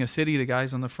storming a city, the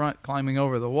guys on the front climbing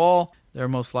over the wall, they're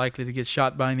most likely to get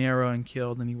shot by an arrow and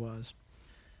killed, and he was.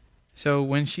 So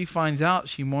when she finds out,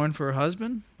 she mourned for her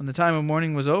husband. When the time of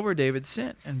mourning was over, David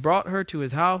sent and brought her to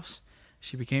his house.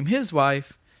 She became his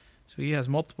wife. So he has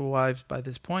multiple wives by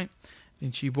this point.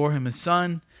 And she bore him a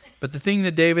son. But the thing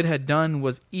that David had done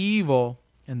was evil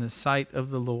in the sight of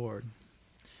the Lord.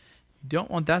 You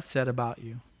don't want that said about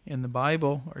you in the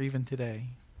Bible or even today.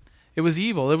 It was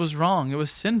evil. It was wrong. It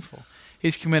was sinful.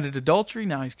 He's committed adultery.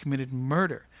 Now he's committed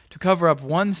murder. To cover up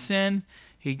one sin,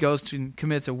 he goes to and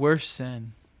commits a worse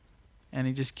sin. And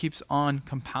he just keeps on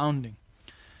compounding.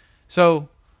 So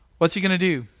what's he going to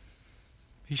do?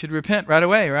 He should repent right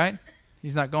away, right?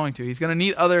 He's not going to. He's going to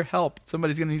need other help.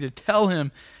 Somebody's going to need to tell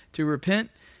him to repent.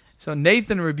 So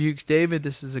Nathan rebukes David.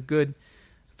 This is a good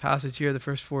passage here, the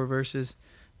first 4 verses.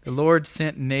 The Lord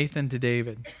sent Nathan to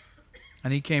David.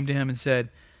 And he came to him and said,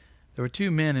 there were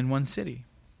 2 men in one city,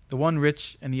 the one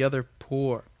rich and the other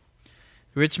poor.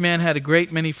 The rich man had a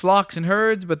great many flocks and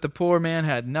herds, but the poor man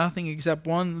had nothing except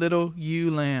one little ewe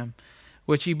lamb,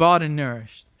 which he bought and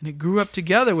nourished. And it grew up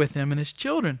together with him and his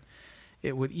children.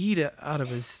 It would eat of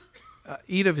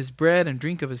his bread and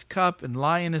drink of his cup and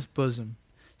lie in his bosom.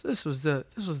 So this was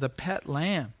the pet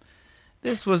lamb.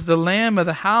 This was the lamb of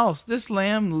the house. This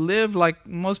lamb lived like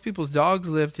most people's dogs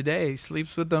live today. He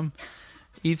sleeps with them,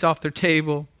 eats off their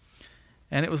table,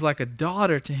 and it was like a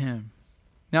daughter to him.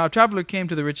 Now a traveler came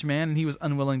to the rich man, and he was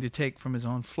unwilling to take from his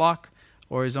own flock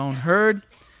or his own herd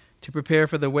to prepare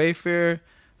for the wayfarer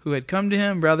who had come to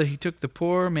him. Rather, he took the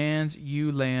poor man's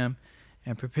ewe lamb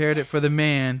and prepared it for the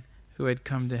man who had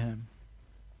come to him.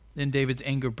 Then David's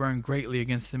anger burned greatly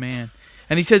against the man.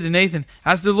 And he said to Nathan,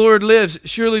 as the Lord lives,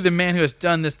 surely the man who has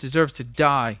done this deserves to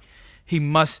die. He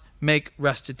must make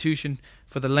restitution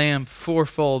for the lamb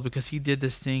 4-fold because he did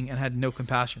this thing and had no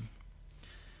compassion.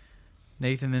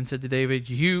 Nathan then said to David,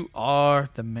 you are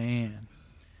the man.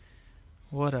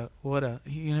 He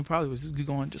probably was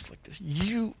going just like this.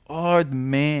 You are the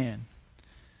man.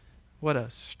 What a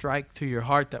strike to your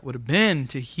heart that would have been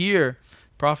to hear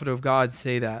the prophet of God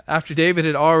say that. After David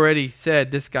had already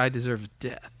said, this guy deserves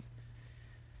death.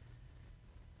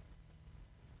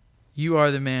 You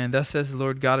are the man. Thus says the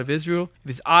Lord God of Israel.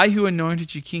 It is I who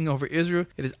anointed you king over Israel.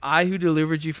 It is I who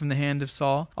delivered you from the hand of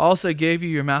Saul. I also gave you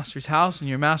your master's house and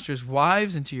your master's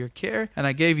wives into your care. And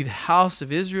I gave you the house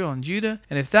of Israel and Judah.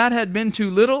 And if that had been too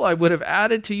little, I would have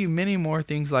added to you many more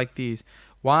things like these.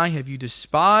 Why have you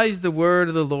despised the word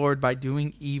of the Lord by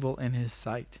doing evil in his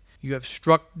sight? You have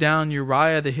struck down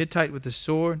Uriah the Hittite with the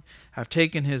sword, have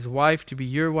taken his wife to be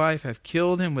your wife, have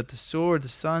killed him with the sword, the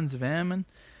sons of Ammon.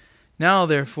 Now,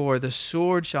 therefore, the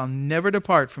sword shall never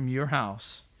depart from your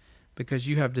house, because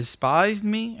you have despised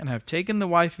me and have taken the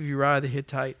wife of Uriah the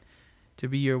Hittite to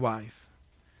be your wife.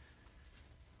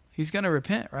 He's going to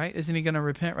repent, right? Isn't he going to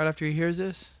repent right after he hears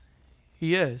this?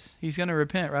 He is. He's going to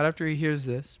repent right after he hears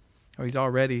this. Or he's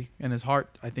already in his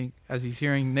heart, I think, as he's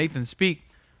hearing Nathan speak.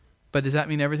 But does that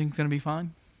mean everything's going to be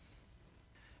fine?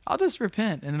 I'll just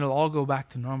repent and it'll all go back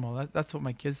to normal. That's what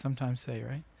my kids sometimes say,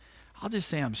 right? I'll just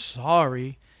say I'm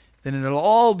sorry. Then it'll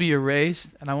all be erased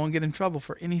and I won't get in trouble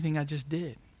for anything I just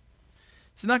did.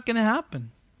 It's not going to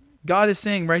happen. God is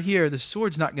saying right here, the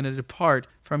sword's not going to depart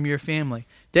from your family.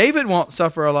 David won't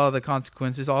suffer a lot of the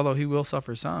consequences, although he will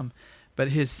suffer some. But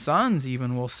his sons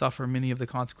even will suffer many of the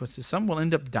consequences. Some will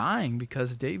end up dying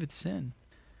because of David's sin.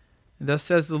 And thus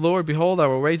says the Lord, behold, I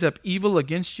will raise up evil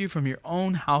against you from your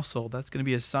own household. That's going to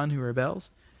be a son who rebels.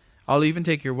 I'll even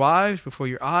take your wives before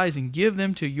your eyes and give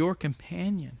them to your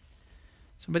companion.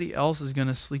 Somebody else is going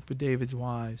to sleep with David's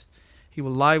wives. He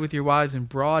will lie with your wives in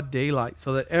broad daylight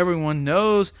so that everyone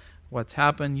knows what's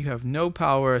happened. You have no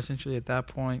power essentially at that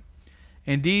point.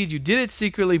 Indeed, you did it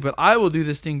secretly, but I will do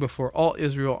this thing before all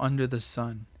Israel under the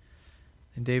sun.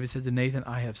 And David said to Nathan,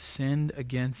 I have sinned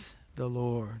against the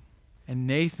Lord. And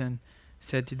Nathan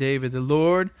said to David, the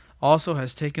Lord also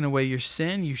has taken away your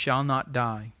sin. You shall not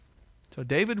die. So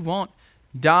David won't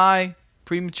die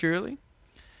prematurely.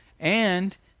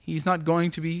 And he's not going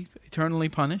to be eternally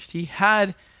punished. He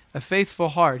had a faithful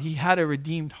heart. He had a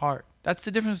redeemed heart. That's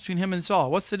the difference between him and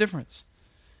Saul. What's the difference?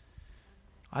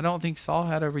 I don't think Saul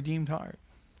had a redeemed heart.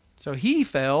 So he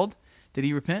failed. Did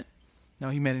he repent? No,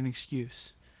 he made an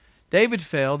excuse. David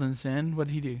failed and sinned. What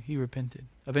did he do? He repented.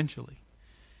 Eventually,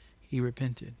 he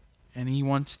repented. And he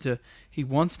wants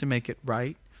to make it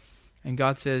right. And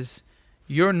God says,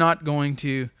 you're not going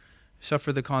to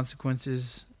suffer the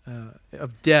consequences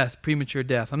of death, premature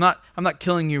death. I'm not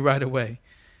killing you right away.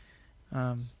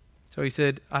 So he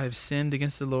said, I have sinned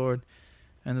against the Lord,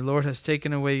 and the Lord has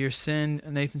taken away your sin.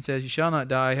 And Nathan says, you shall not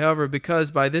die. However,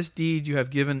 because by this deed you have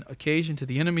given occasion to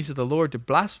the enemies of the Lord to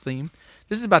blaspheme.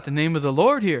 This is about the name of the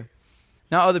Lord here.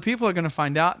 Now other people are going to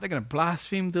find out. They're going to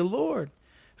blaspheme the Lord,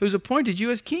 who's appointed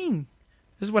you as king.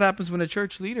 This is what happens when a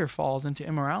church leader falls into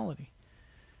immorality.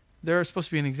 They're supposed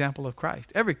to be an example of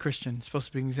Christ. Every Christian is supposed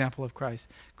to be an example of Christ.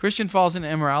 Christian falls into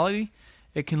immorality,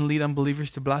 it can lead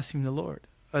unbelievers to blaspheme the Lord.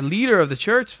 A leader of the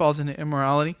church falls into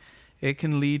immorality, it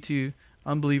can lead to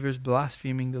unbelievers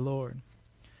blaspheming the Lord.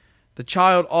 The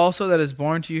child also that is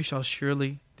born to you shall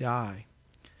surely die.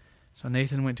 So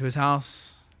Nathan went to his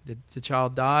house. The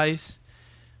child dies.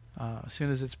 As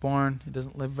soon as it's born, it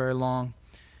doesn't live very long.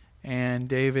 And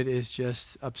David is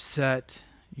just upset.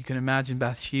 You can imagine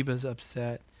Bathsheba's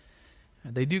upset.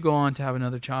 They do go on to have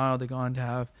another child. They go on to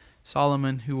have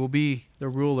Solomon, who will be the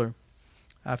ruler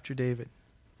after David.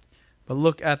 But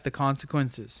look at the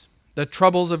consequences. The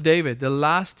troubles of David. The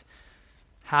last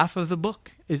half of the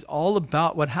book is all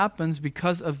about what happens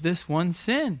because of this one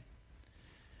sin.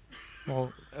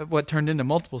 Well, what turned into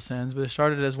multiple sins, but it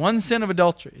started as one sin of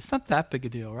adultery. It's not that big a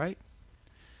deal, right?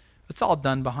 It's all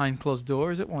done behind closed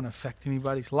doors. It won't affect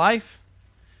anybody's life.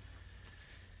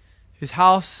 His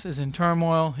house is in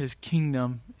turmoil. His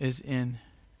kingdom is in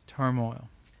turmoil.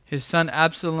 His son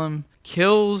Absalom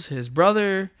kills his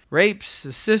brother, rapes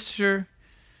his sister.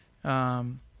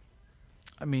 Amnon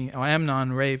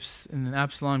rapes, and then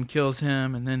Absalom kills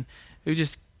him. And then we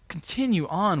just continue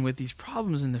on with these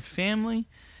problems in the family.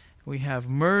 We have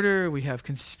murder. We have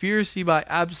conspiracy by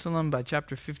Absalom by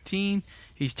chapter 15.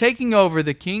 He's taking over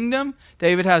the kingdom.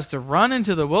 David has to run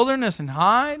into the wilderness and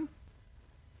hide.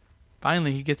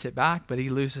 Finally, he gets it back, but he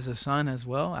loses a son as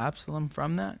well, Absalom,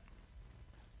 from that.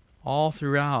 All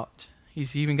throughout.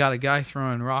 He's even got a guy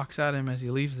throwing rocks at him as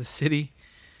he leaves the city.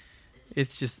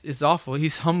 It's awful.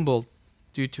 He's humbled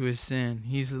due to his sin.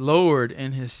 He's lowered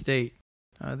in his state.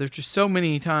 There's just so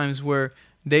many times where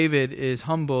David is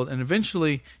humbled, and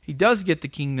eventually he does get the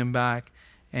kingdom back,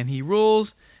 and he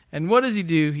rules. And what does he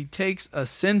do? He takes a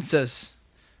census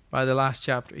by the last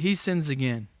chapter. He sins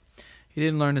again. He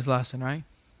didn't learn his lesson, right?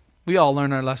 We all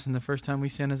learn our lesson the first time we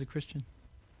sin as a Christian.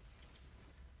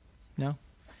 No?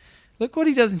 Look what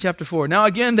he does in chapter 4. Now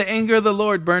again, the anger of the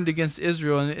Lord burned against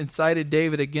Israel and incited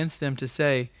David against them to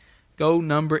say, go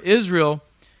number Israel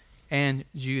and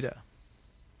Judah.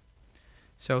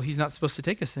 So he's not supposed to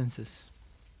take a census.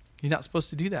 He's not supposed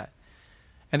to do that.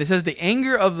 And it says the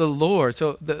anger of the Lord.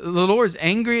 So the Lord is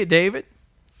angry at David.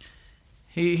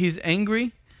 He's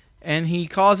angry. And he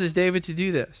causes David to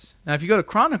do this. Now, if you go to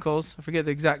Chronicles, I forget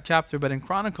the exact chapter, but in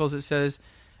Chronicles it says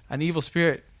an evil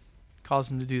spirit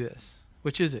caused him to do this.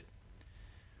 Which is it?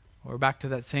 We're back to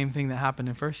that same thing that happened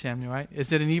in 1 Samuel, right?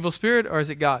 Is it an evil spirit or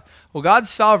is it God? Well, God's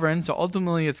sovereign, so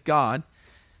ultimately it's God.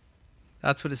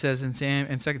 That's what it says in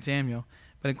 2 Samuel.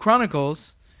 But in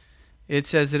Chronicles, it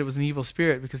says that it was an evil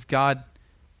spirit because God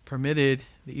permitted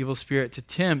the evil spirit to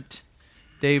tempt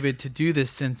David to do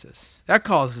this census. That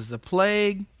causes a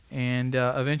plague. And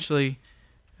eventually,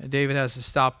 David has to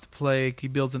stop the plague. He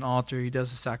builds an altar. He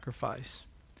does a sacrifice.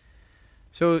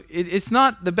 So it's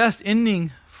not the best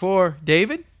ending for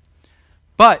David.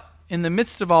 But in the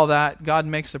midst of all that, God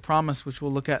makes a promise, which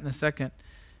we'll look at in a second,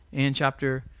 in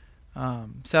chapter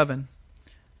 7,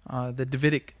 the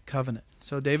Davidic covenant.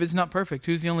 So David's not perfect.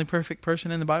 Who's the only perfect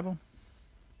person in the Bible?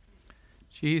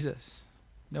 Jesus.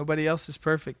 Nobody else is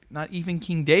perfect. Not even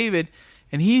King David.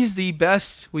 And he's the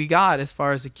best we got as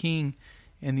far as a king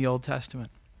in the Old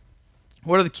Testament.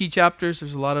 What are the key chapters?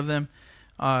 There's a lot of them.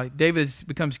 David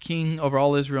becomes king over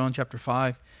all Israel in chapter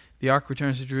 5. The ark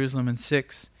returns to Jerusalem in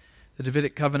 6. The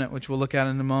Davidic covenant, which we'll look at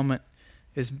in a moment,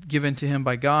 is given to him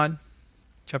by God.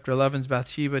 Chapter 11 is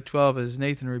Bathsheba. 12 is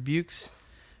Nathan rebukes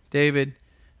David.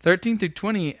 13 through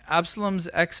 20, Absalom's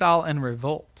exile and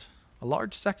revolt. A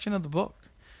large section of the book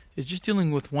is just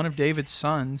dealing with one of David's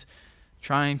sons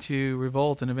trying to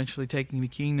revolt and eventually taking the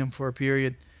kingdom for a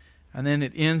period. And then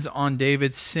it ends on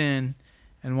David's sin,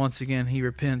 and once again he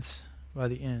repents by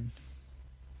the end.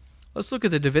 Let's look at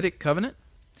the Davidic covenant.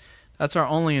 That's our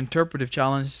only interpretive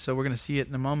challenge, so we're going to see it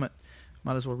in a moment.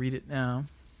 Might as well read it now.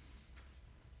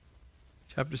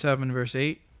 Chapter 7, verse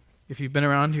 8. If you've been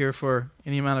around here for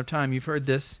any amount of time, you've heard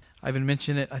this. I even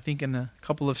mentioned it, I think, in a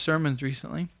couple of sermons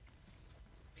recently.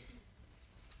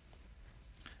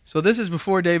 So this is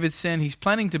before David sinned. He's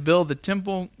planning to build the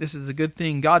temple. This is a good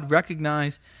thing. God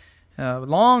recognized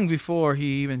long before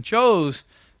he even chose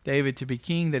David to be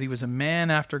king that he was a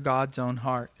man after God's own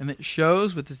heart. And it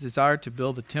shows with his desire to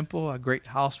build a temple, a great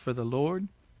house for the Lord.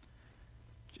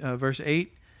 Verse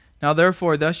 8, now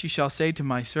therefore thus you shall say to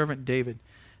my servant David,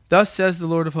 thus says the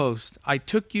Lord of hosts, I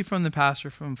took you from the pasture,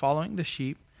 from following the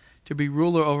sheep, to be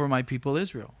ruler over my people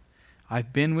Israel.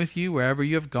 I've been with you wherever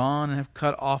you have gone and have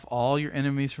cut off all your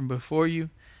enemies from before you.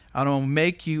 I will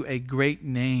make you a great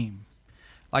name,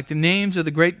 like the names of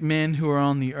the great men who are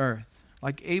on the earth,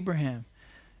 like Abraham.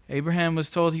 Abraham was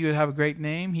told he would have a great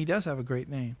name. He does have a great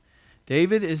name.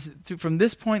 David is, from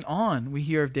this point on, we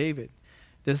hear of David.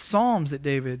 The Psalms that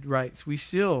David writes, we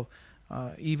still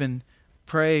even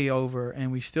pray over,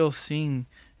 and we still sing,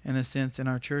 in a sense, in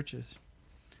our churches.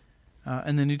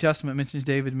 And the New Testament mentions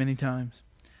David many times.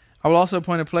 I will also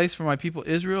appoint a place for my people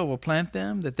Israel, will plant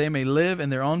them, that they may live in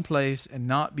their own place and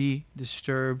not be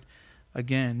disturbed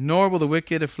again. Nor will the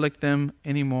wicked afflict them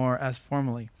any more as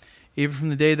formerly. Even from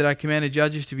the day that I commanded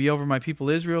judges to be over my people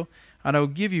Israel, and I will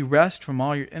give you rest from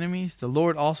all your enemies. The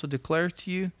Lord also declares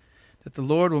to you that the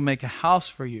Lord will make a house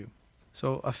for you.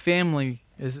 So a family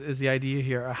is the idea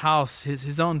here, a house,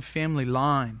 his own family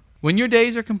line. When your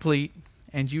days are complete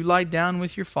and you lie down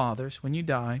with your fathers, when you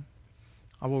die,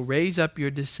 I will raise up your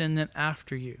descendant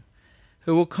after you,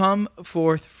 who will come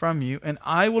forth from you, and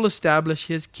I will establish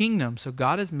his kingdom. So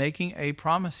God is making a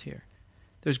promise here.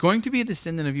 There's going to be a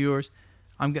descendant of yours.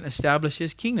 I'm going to establish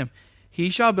his kingdom. He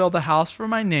shall build a house for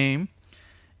my name,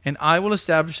 and I will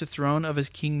establish the throne of his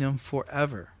kingdom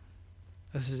forever.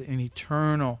 This is an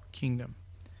eternal kingdom.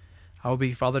 I will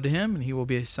be father to him, and he will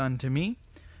be a son to me.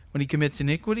 When he commits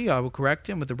iniquity, I will correct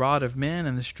him with the rod of men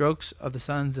and the strokes of the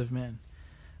sons of men.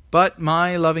 But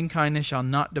my loving kindness shall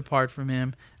not depart from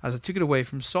him, as I took it away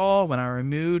from Saul,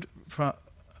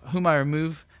 whom I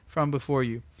removed from before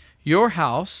you. Your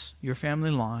house, your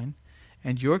family line,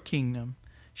 and your kingdom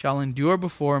shall endure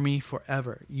before me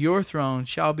forever. Your throne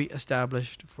shall be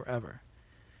established forever.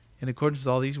 In accordance with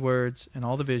all these words and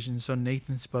all the visions, so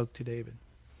Nathan spoke to David.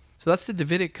 So that's the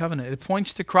Davidic covenant. It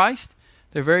points to Christ.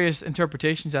 There are various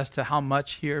interpretations as to how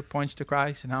much here points to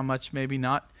Christ and how much maybe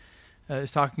not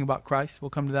is talking about Christ. We'll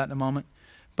come to that in a moment.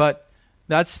 But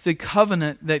that's the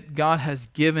covenant that God has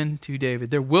given to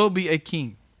David. There will be a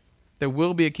king. There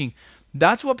will be a king.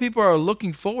 That's what people are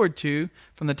looking forward to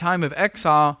from the time of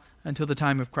exile until the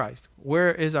time of Christ.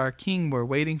 Where is our king? We're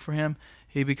waiting for him.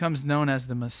 He becomes known as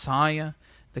the Messiah,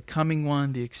 the coming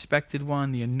one, the expected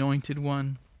one, the anointed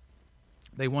one.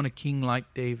 They want a king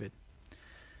like David.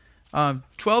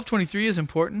 12:23 is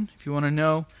important. If you want to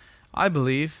know, I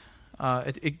believe,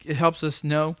 it helps us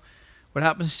know what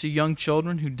happens to young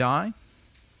children who die.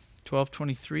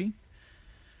 12:23.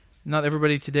 Not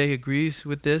everybody today agrees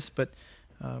with this, but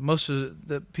most of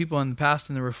the people in the past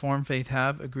in the Reformed faith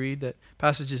have agreed that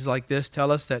passages like this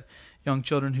tell us that young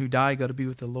children who die go to be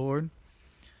with the Lord.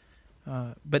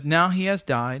 But now he has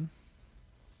died.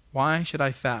 Why should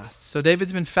I fast? So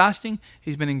David's been fasting.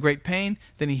 He's been in great pain.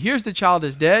 Then he hears the child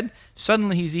is dead.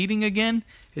 Suddenly he's eating again.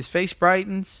 His face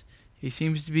brightens. He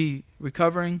seems to be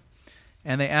recovering.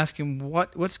 And they ask him,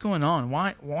 what's going on?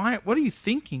 Why? What are you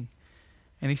thinking?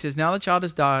 And he says, now the child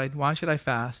has died. Why should I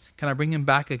fast? Can I bring him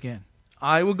back again?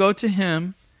 I will go to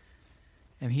him,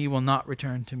 and he will not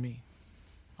return to me.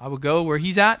 I will go where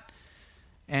he's at,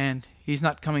 and he's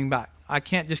not coming back. I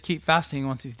can't just keep fasting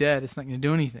once he's dead. It's not going to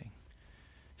do anything.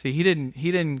 See, he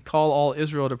didn't call all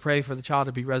Israel to pray for the child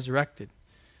to be resurrected,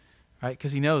 right?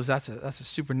 Because he knows that's a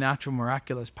supernatural,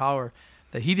 miraculous power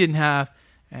that he didn't have,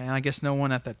 and I guess no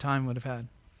one at that time would have had.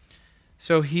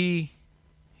 So he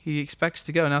expects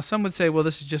to go. Now, some would say, well,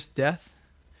 this is just death.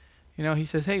 You know, he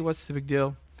says, hey, what's the big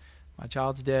deal? My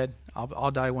child's dead. I'll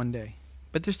die one day.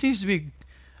 But there seems to be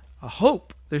a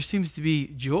hope. There seems to be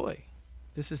joy.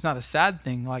 This is not a sad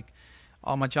thing like,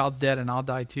 oh, my child's dead and I'll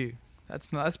die too.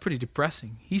 That's pretty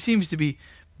depressing. He seems to be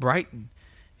brightened.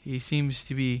 He seems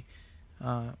to be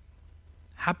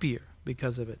happier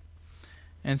because of it.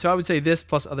 And so I would say this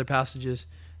plus other passages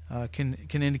can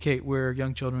indicate where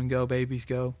young children go, babies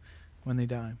go when they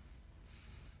die.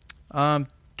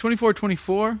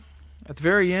 24:24, at the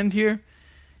very end here,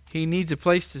 he needs a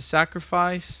place to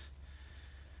sacrifice.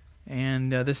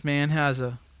 And this man has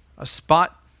a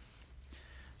spot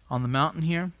on the mountain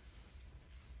here.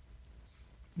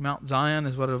 Mount Zion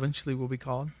is what it eventually will be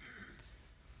called.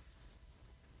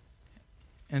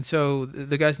 And so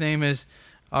the guy's name is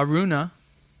Araunah.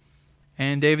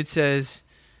 And David says,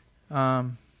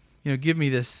 give me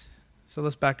this. So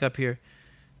let's back up here.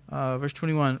 Verse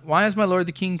 21. Why has my lord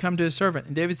the king come to his servant?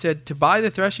 And David said, to buy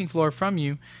the threshing floor from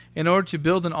you in order to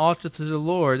build an altar to the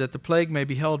Lord, that the plague may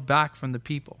be held back from the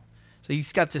people. So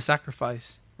he's got to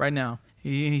sacrifice right now.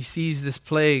 He sees this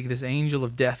plague, this angel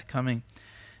of death coming.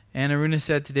 And Araunah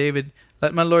said to David,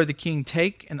 let my lord the king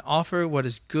take and offer what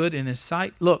is good in his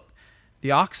sight. Look,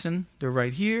 the oxen, they're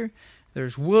right here.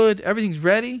 There's wood. Everything's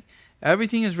ready.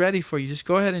 Everything is ready for you. Just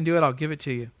go ahead and do it. I'll give it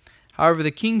to you. However,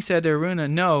 the king said to Araunah,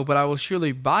 no, but I will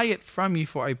surely buy it from you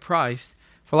for a price,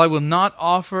 for I will not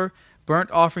offer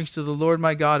burnt offerings to the Lord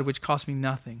my God, which cost me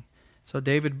nothing. So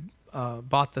David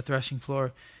bought the threshing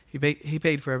floor. He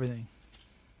paid for everything.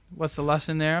 What's the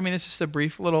lesson there? I mean, it's just a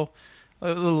brief little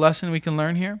lesson we can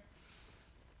learn here.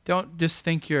 Don't just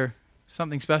think you're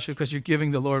something special because you're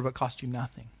giving the Lord what cost you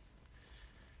nothing.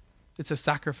 It's a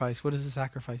sacrifice. What does a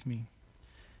sacrifice mean?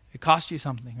 It costs you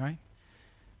something, right?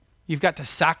 You've got to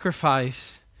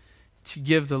sacrifice to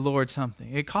give the Lord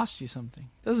something. It costs you something.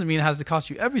 Doesn't mean it has to cost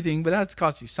you everything, but it has to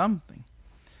cost you something.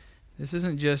 This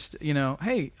isn't just,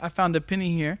 hey, I found a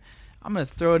penny here. I'm going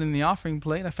to throw it in the offering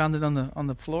plate. I found it on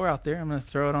the floor out there. I'm going to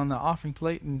throw it on the offering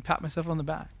plate and pat myself on the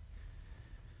back.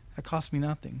 That cost me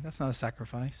nothing. That's not a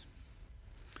sacrifice.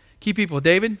 Key people: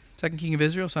 David, second king of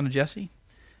Israel, son of Jesse,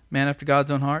 man after God's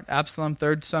own heart. Absalom,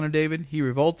 third son of David. He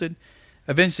revolted,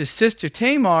 avenged his sister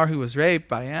Tamar, who was raped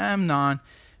by Amnon.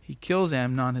 He kills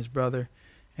Amnon, his brother,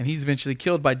 and he's eventually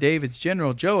killed by David's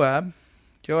general, Joab.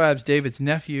 Joab's David's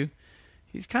nephew.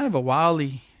 He's kind of a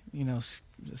wildly,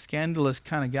 scandalous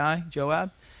kind of guy,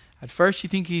 Joab. At first you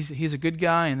think he's a good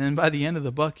guy, and then by the end of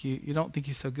the book you don't think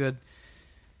he's so good.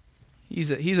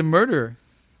 He's a murderer.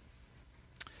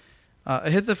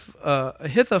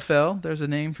 Ahithophel, there's a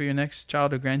name for your next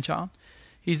child or grandchild.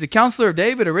 He's the counselor of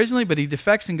David originally, but he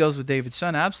defects and goes with David's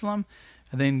son Absalom.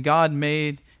 And then God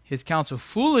made his counsel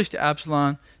foolish to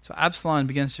Absalom, so Absalom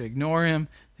begins to ignore him.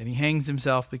 Then he hangs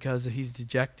himself because he's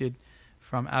dejected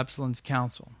from Absalom's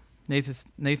counsel.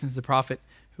 Nathan's the prophet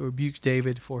who rebukes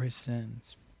David for his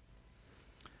sins.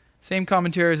 Same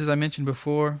commentaries as I mentioned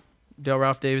before. Dale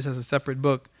Ralph Davis has a separate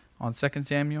book on 2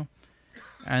 Samuel.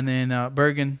 And then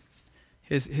Bergen,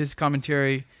 his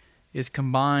commentary is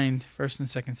combined 1 and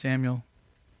 2 Samuel.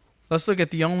 Let's look at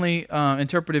the only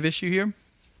interpretive issue here.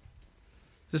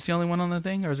 Is this the only one on the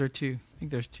thing, or is there two? I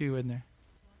think there's two in there.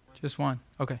 Just one.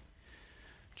 Okay.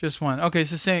 Just one. Okay,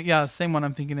 it's the same one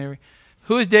I'm thinking there.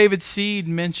 Who is David's seed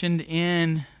mentioned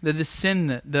in the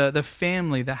descendant, the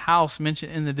family, the house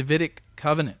mentioned in the Davidic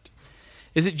covenant?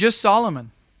 Is it just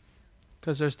Solomon?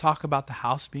 Because there's talk about the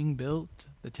house being built,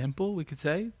 the temple, we could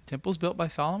say. The temple's built by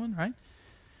Solomon, right?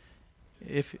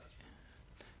 If it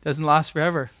doesn't last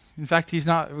forever. In fact, he's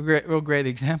not a real great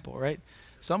example, right?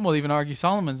 Some will even argue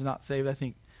Solomon's not saved. I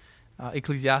think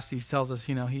Ecclesiastes tells us,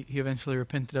 he eventually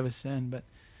repented of his sin. But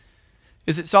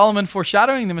is it Solomon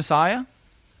foreshadowing the Messiah?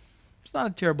 It's not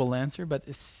a terrible answer, but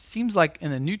it seems like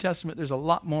in the New Testament there's a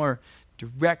lot more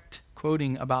direct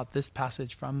quoting about this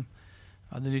passage from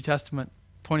the New Testament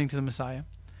pointing to the Messiah.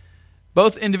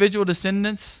 Both individual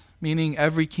descendants, meaning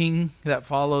every king that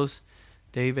follows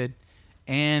David,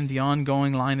 and the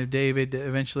ongoing line of David that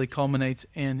eventually culminates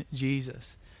in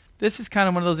Jesus. This is kind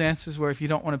of one of those answers where if you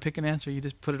don't want to pick an answer, you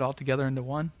just put it all together into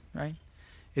one, right?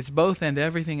 It's both and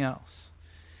everything else.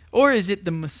 Or is it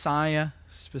the Messiah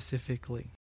specifically?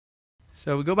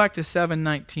 So we go back to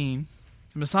 7:19.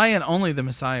 The Messiah and only the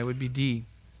Messiah would be D.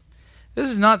 This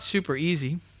is not super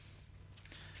easy.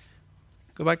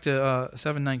 Go back to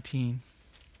 7:19.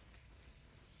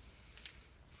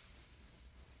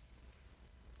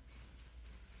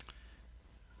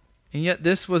 And yet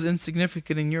this was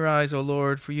insignificant in your eyes, O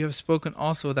Lord, for you have spoken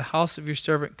also of the house of your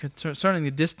servant concerning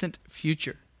the distant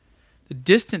future. The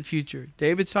distant future.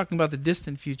 David's talking about the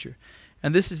distant future.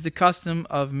 And this is the custom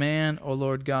of man, O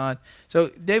Lord God.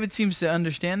 So David seems to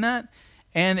understand that.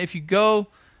 And if you go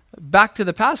back to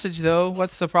the passage, though,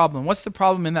 what's the problem? What's the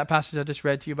problem in that passage I just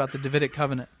read to you about the Davidic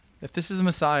covenant? If this is the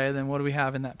Messiah, then what do we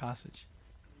have in that passage?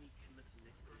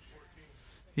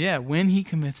 Yeah, when he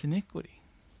commits iniquity.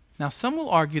 Now, some will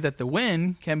argue that the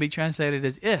when can be translated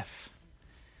as if.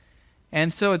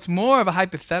 And so it's more of a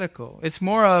hypothetical. It's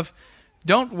more of,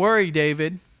 don't worry,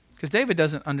 David, because David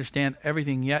doesn't understand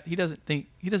everything yet. He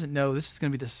doesn't know this is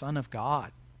going to be the Son of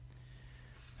God.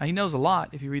 Now, he knows a lot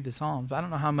if you read the Psalms, but I don't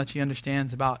know how much he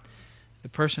understands about the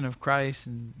person of Christ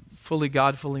and fully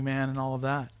God, fully man, and all of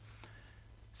that.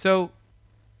 So,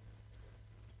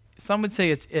 some would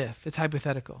say it's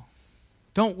hypothetical.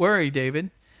 Don't worry, David.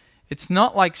 It's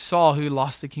not like Saul who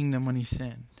lost the kingdom when he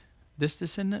sinned. This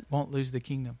descendant won't lose the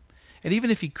kingdom. And even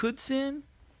if he could sin,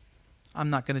 I'm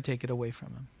not going to take it away from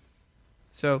him.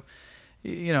 So,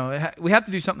 we have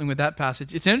to do something with that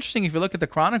passage. It's interesting if you look at the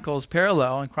Chronicles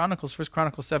parallel in Chronicles, 1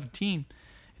 Chronicles 17,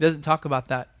 it doesn't talk about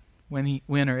that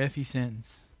when or if he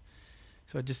sins.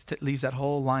 So it just leaves that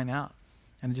whole line out.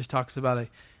 And it just talks about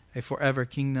a forever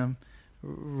kingdom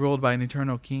ruled by an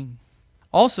eternal king.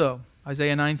 Also,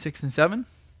 Isaiah 9, 6, and 7,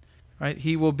 right?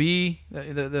 He will be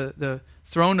the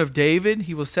throne of David.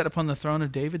 He will sit upon the throne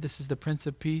of David. This is the Prince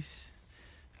of Peace,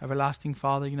 everlasting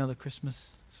Father. You know the Christmas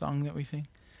song that we sing?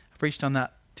 I preached on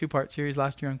that 2-part series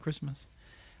last year on Christmas.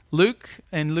 Luke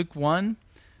 1,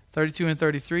 32 and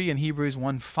 33, and Hebrews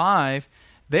 1, 5,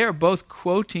 they are both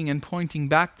quoting and pointing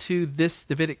back to this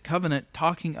Davidic covenant,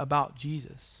 talking about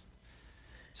Jesus.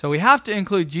 So we have to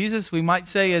include Jesus. We might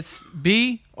say it's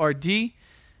B or D.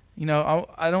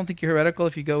 I don't think you're heretical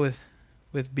if you go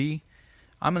with B.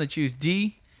 I'm going to choose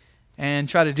D and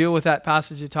try to deal with that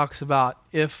passage that talks about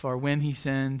if or when he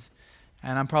sins.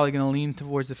 And I'm probably going to lean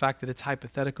towards the fact that it's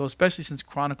hypothetical, especially since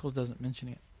Chronicles doesn't mention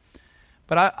it.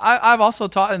 But I've also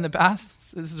taught in the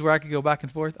past, this is where I could go back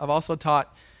and forth, I've also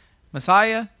taught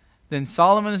Messiah, then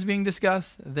Solomon is being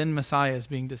discussed, then Messiah is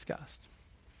being discussed.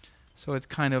 So it's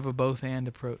kind of a both-and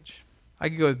approach. I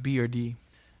could go with B or D.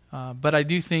 But I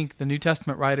do think the New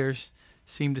Testament writers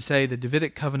seem to say the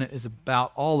Davidic covenant is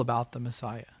all about the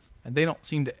Messiah. And they don't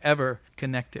seem to ever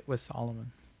connect it with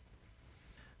Solomon.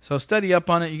 So study up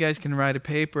on it. You guys can write a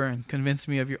paper and convince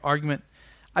me of your argument.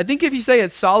 I think if you say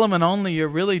it's Solomon only, you're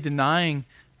really denying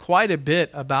quite a bit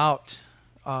about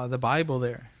the Bible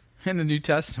there in the New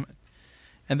Testament.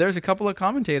 And there's a couple of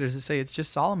commentators that say it's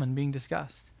just Solomon being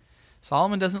discussed.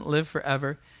 Solomon doesn't live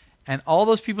forever. And all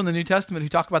those people in the New Testament who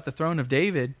talk about the throne of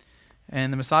David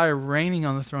and the Messiah reigning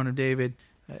on the throne of David,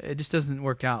 it just doesn't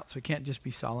work out. So it can't just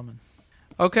be Solomon.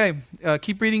 Okay,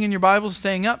 keep reading in your Bibles,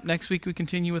 staying up. Next week we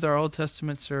continue with our Old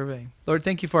Testament survey. Lord,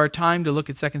 thank you for our time to look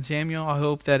at 2 Samuel. I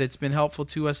hope that it's been helpful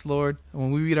to us, Lord.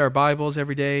 When we read our Bibles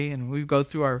every day and we go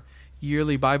through our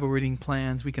yearly Bible reading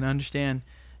plans, we can understand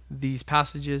these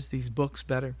passages, these books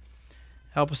better.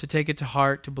 Help us to take it to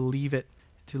heart, to believe it,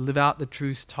 to live out the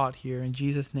truths taught here. In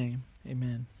Jesus' name,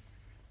 amen.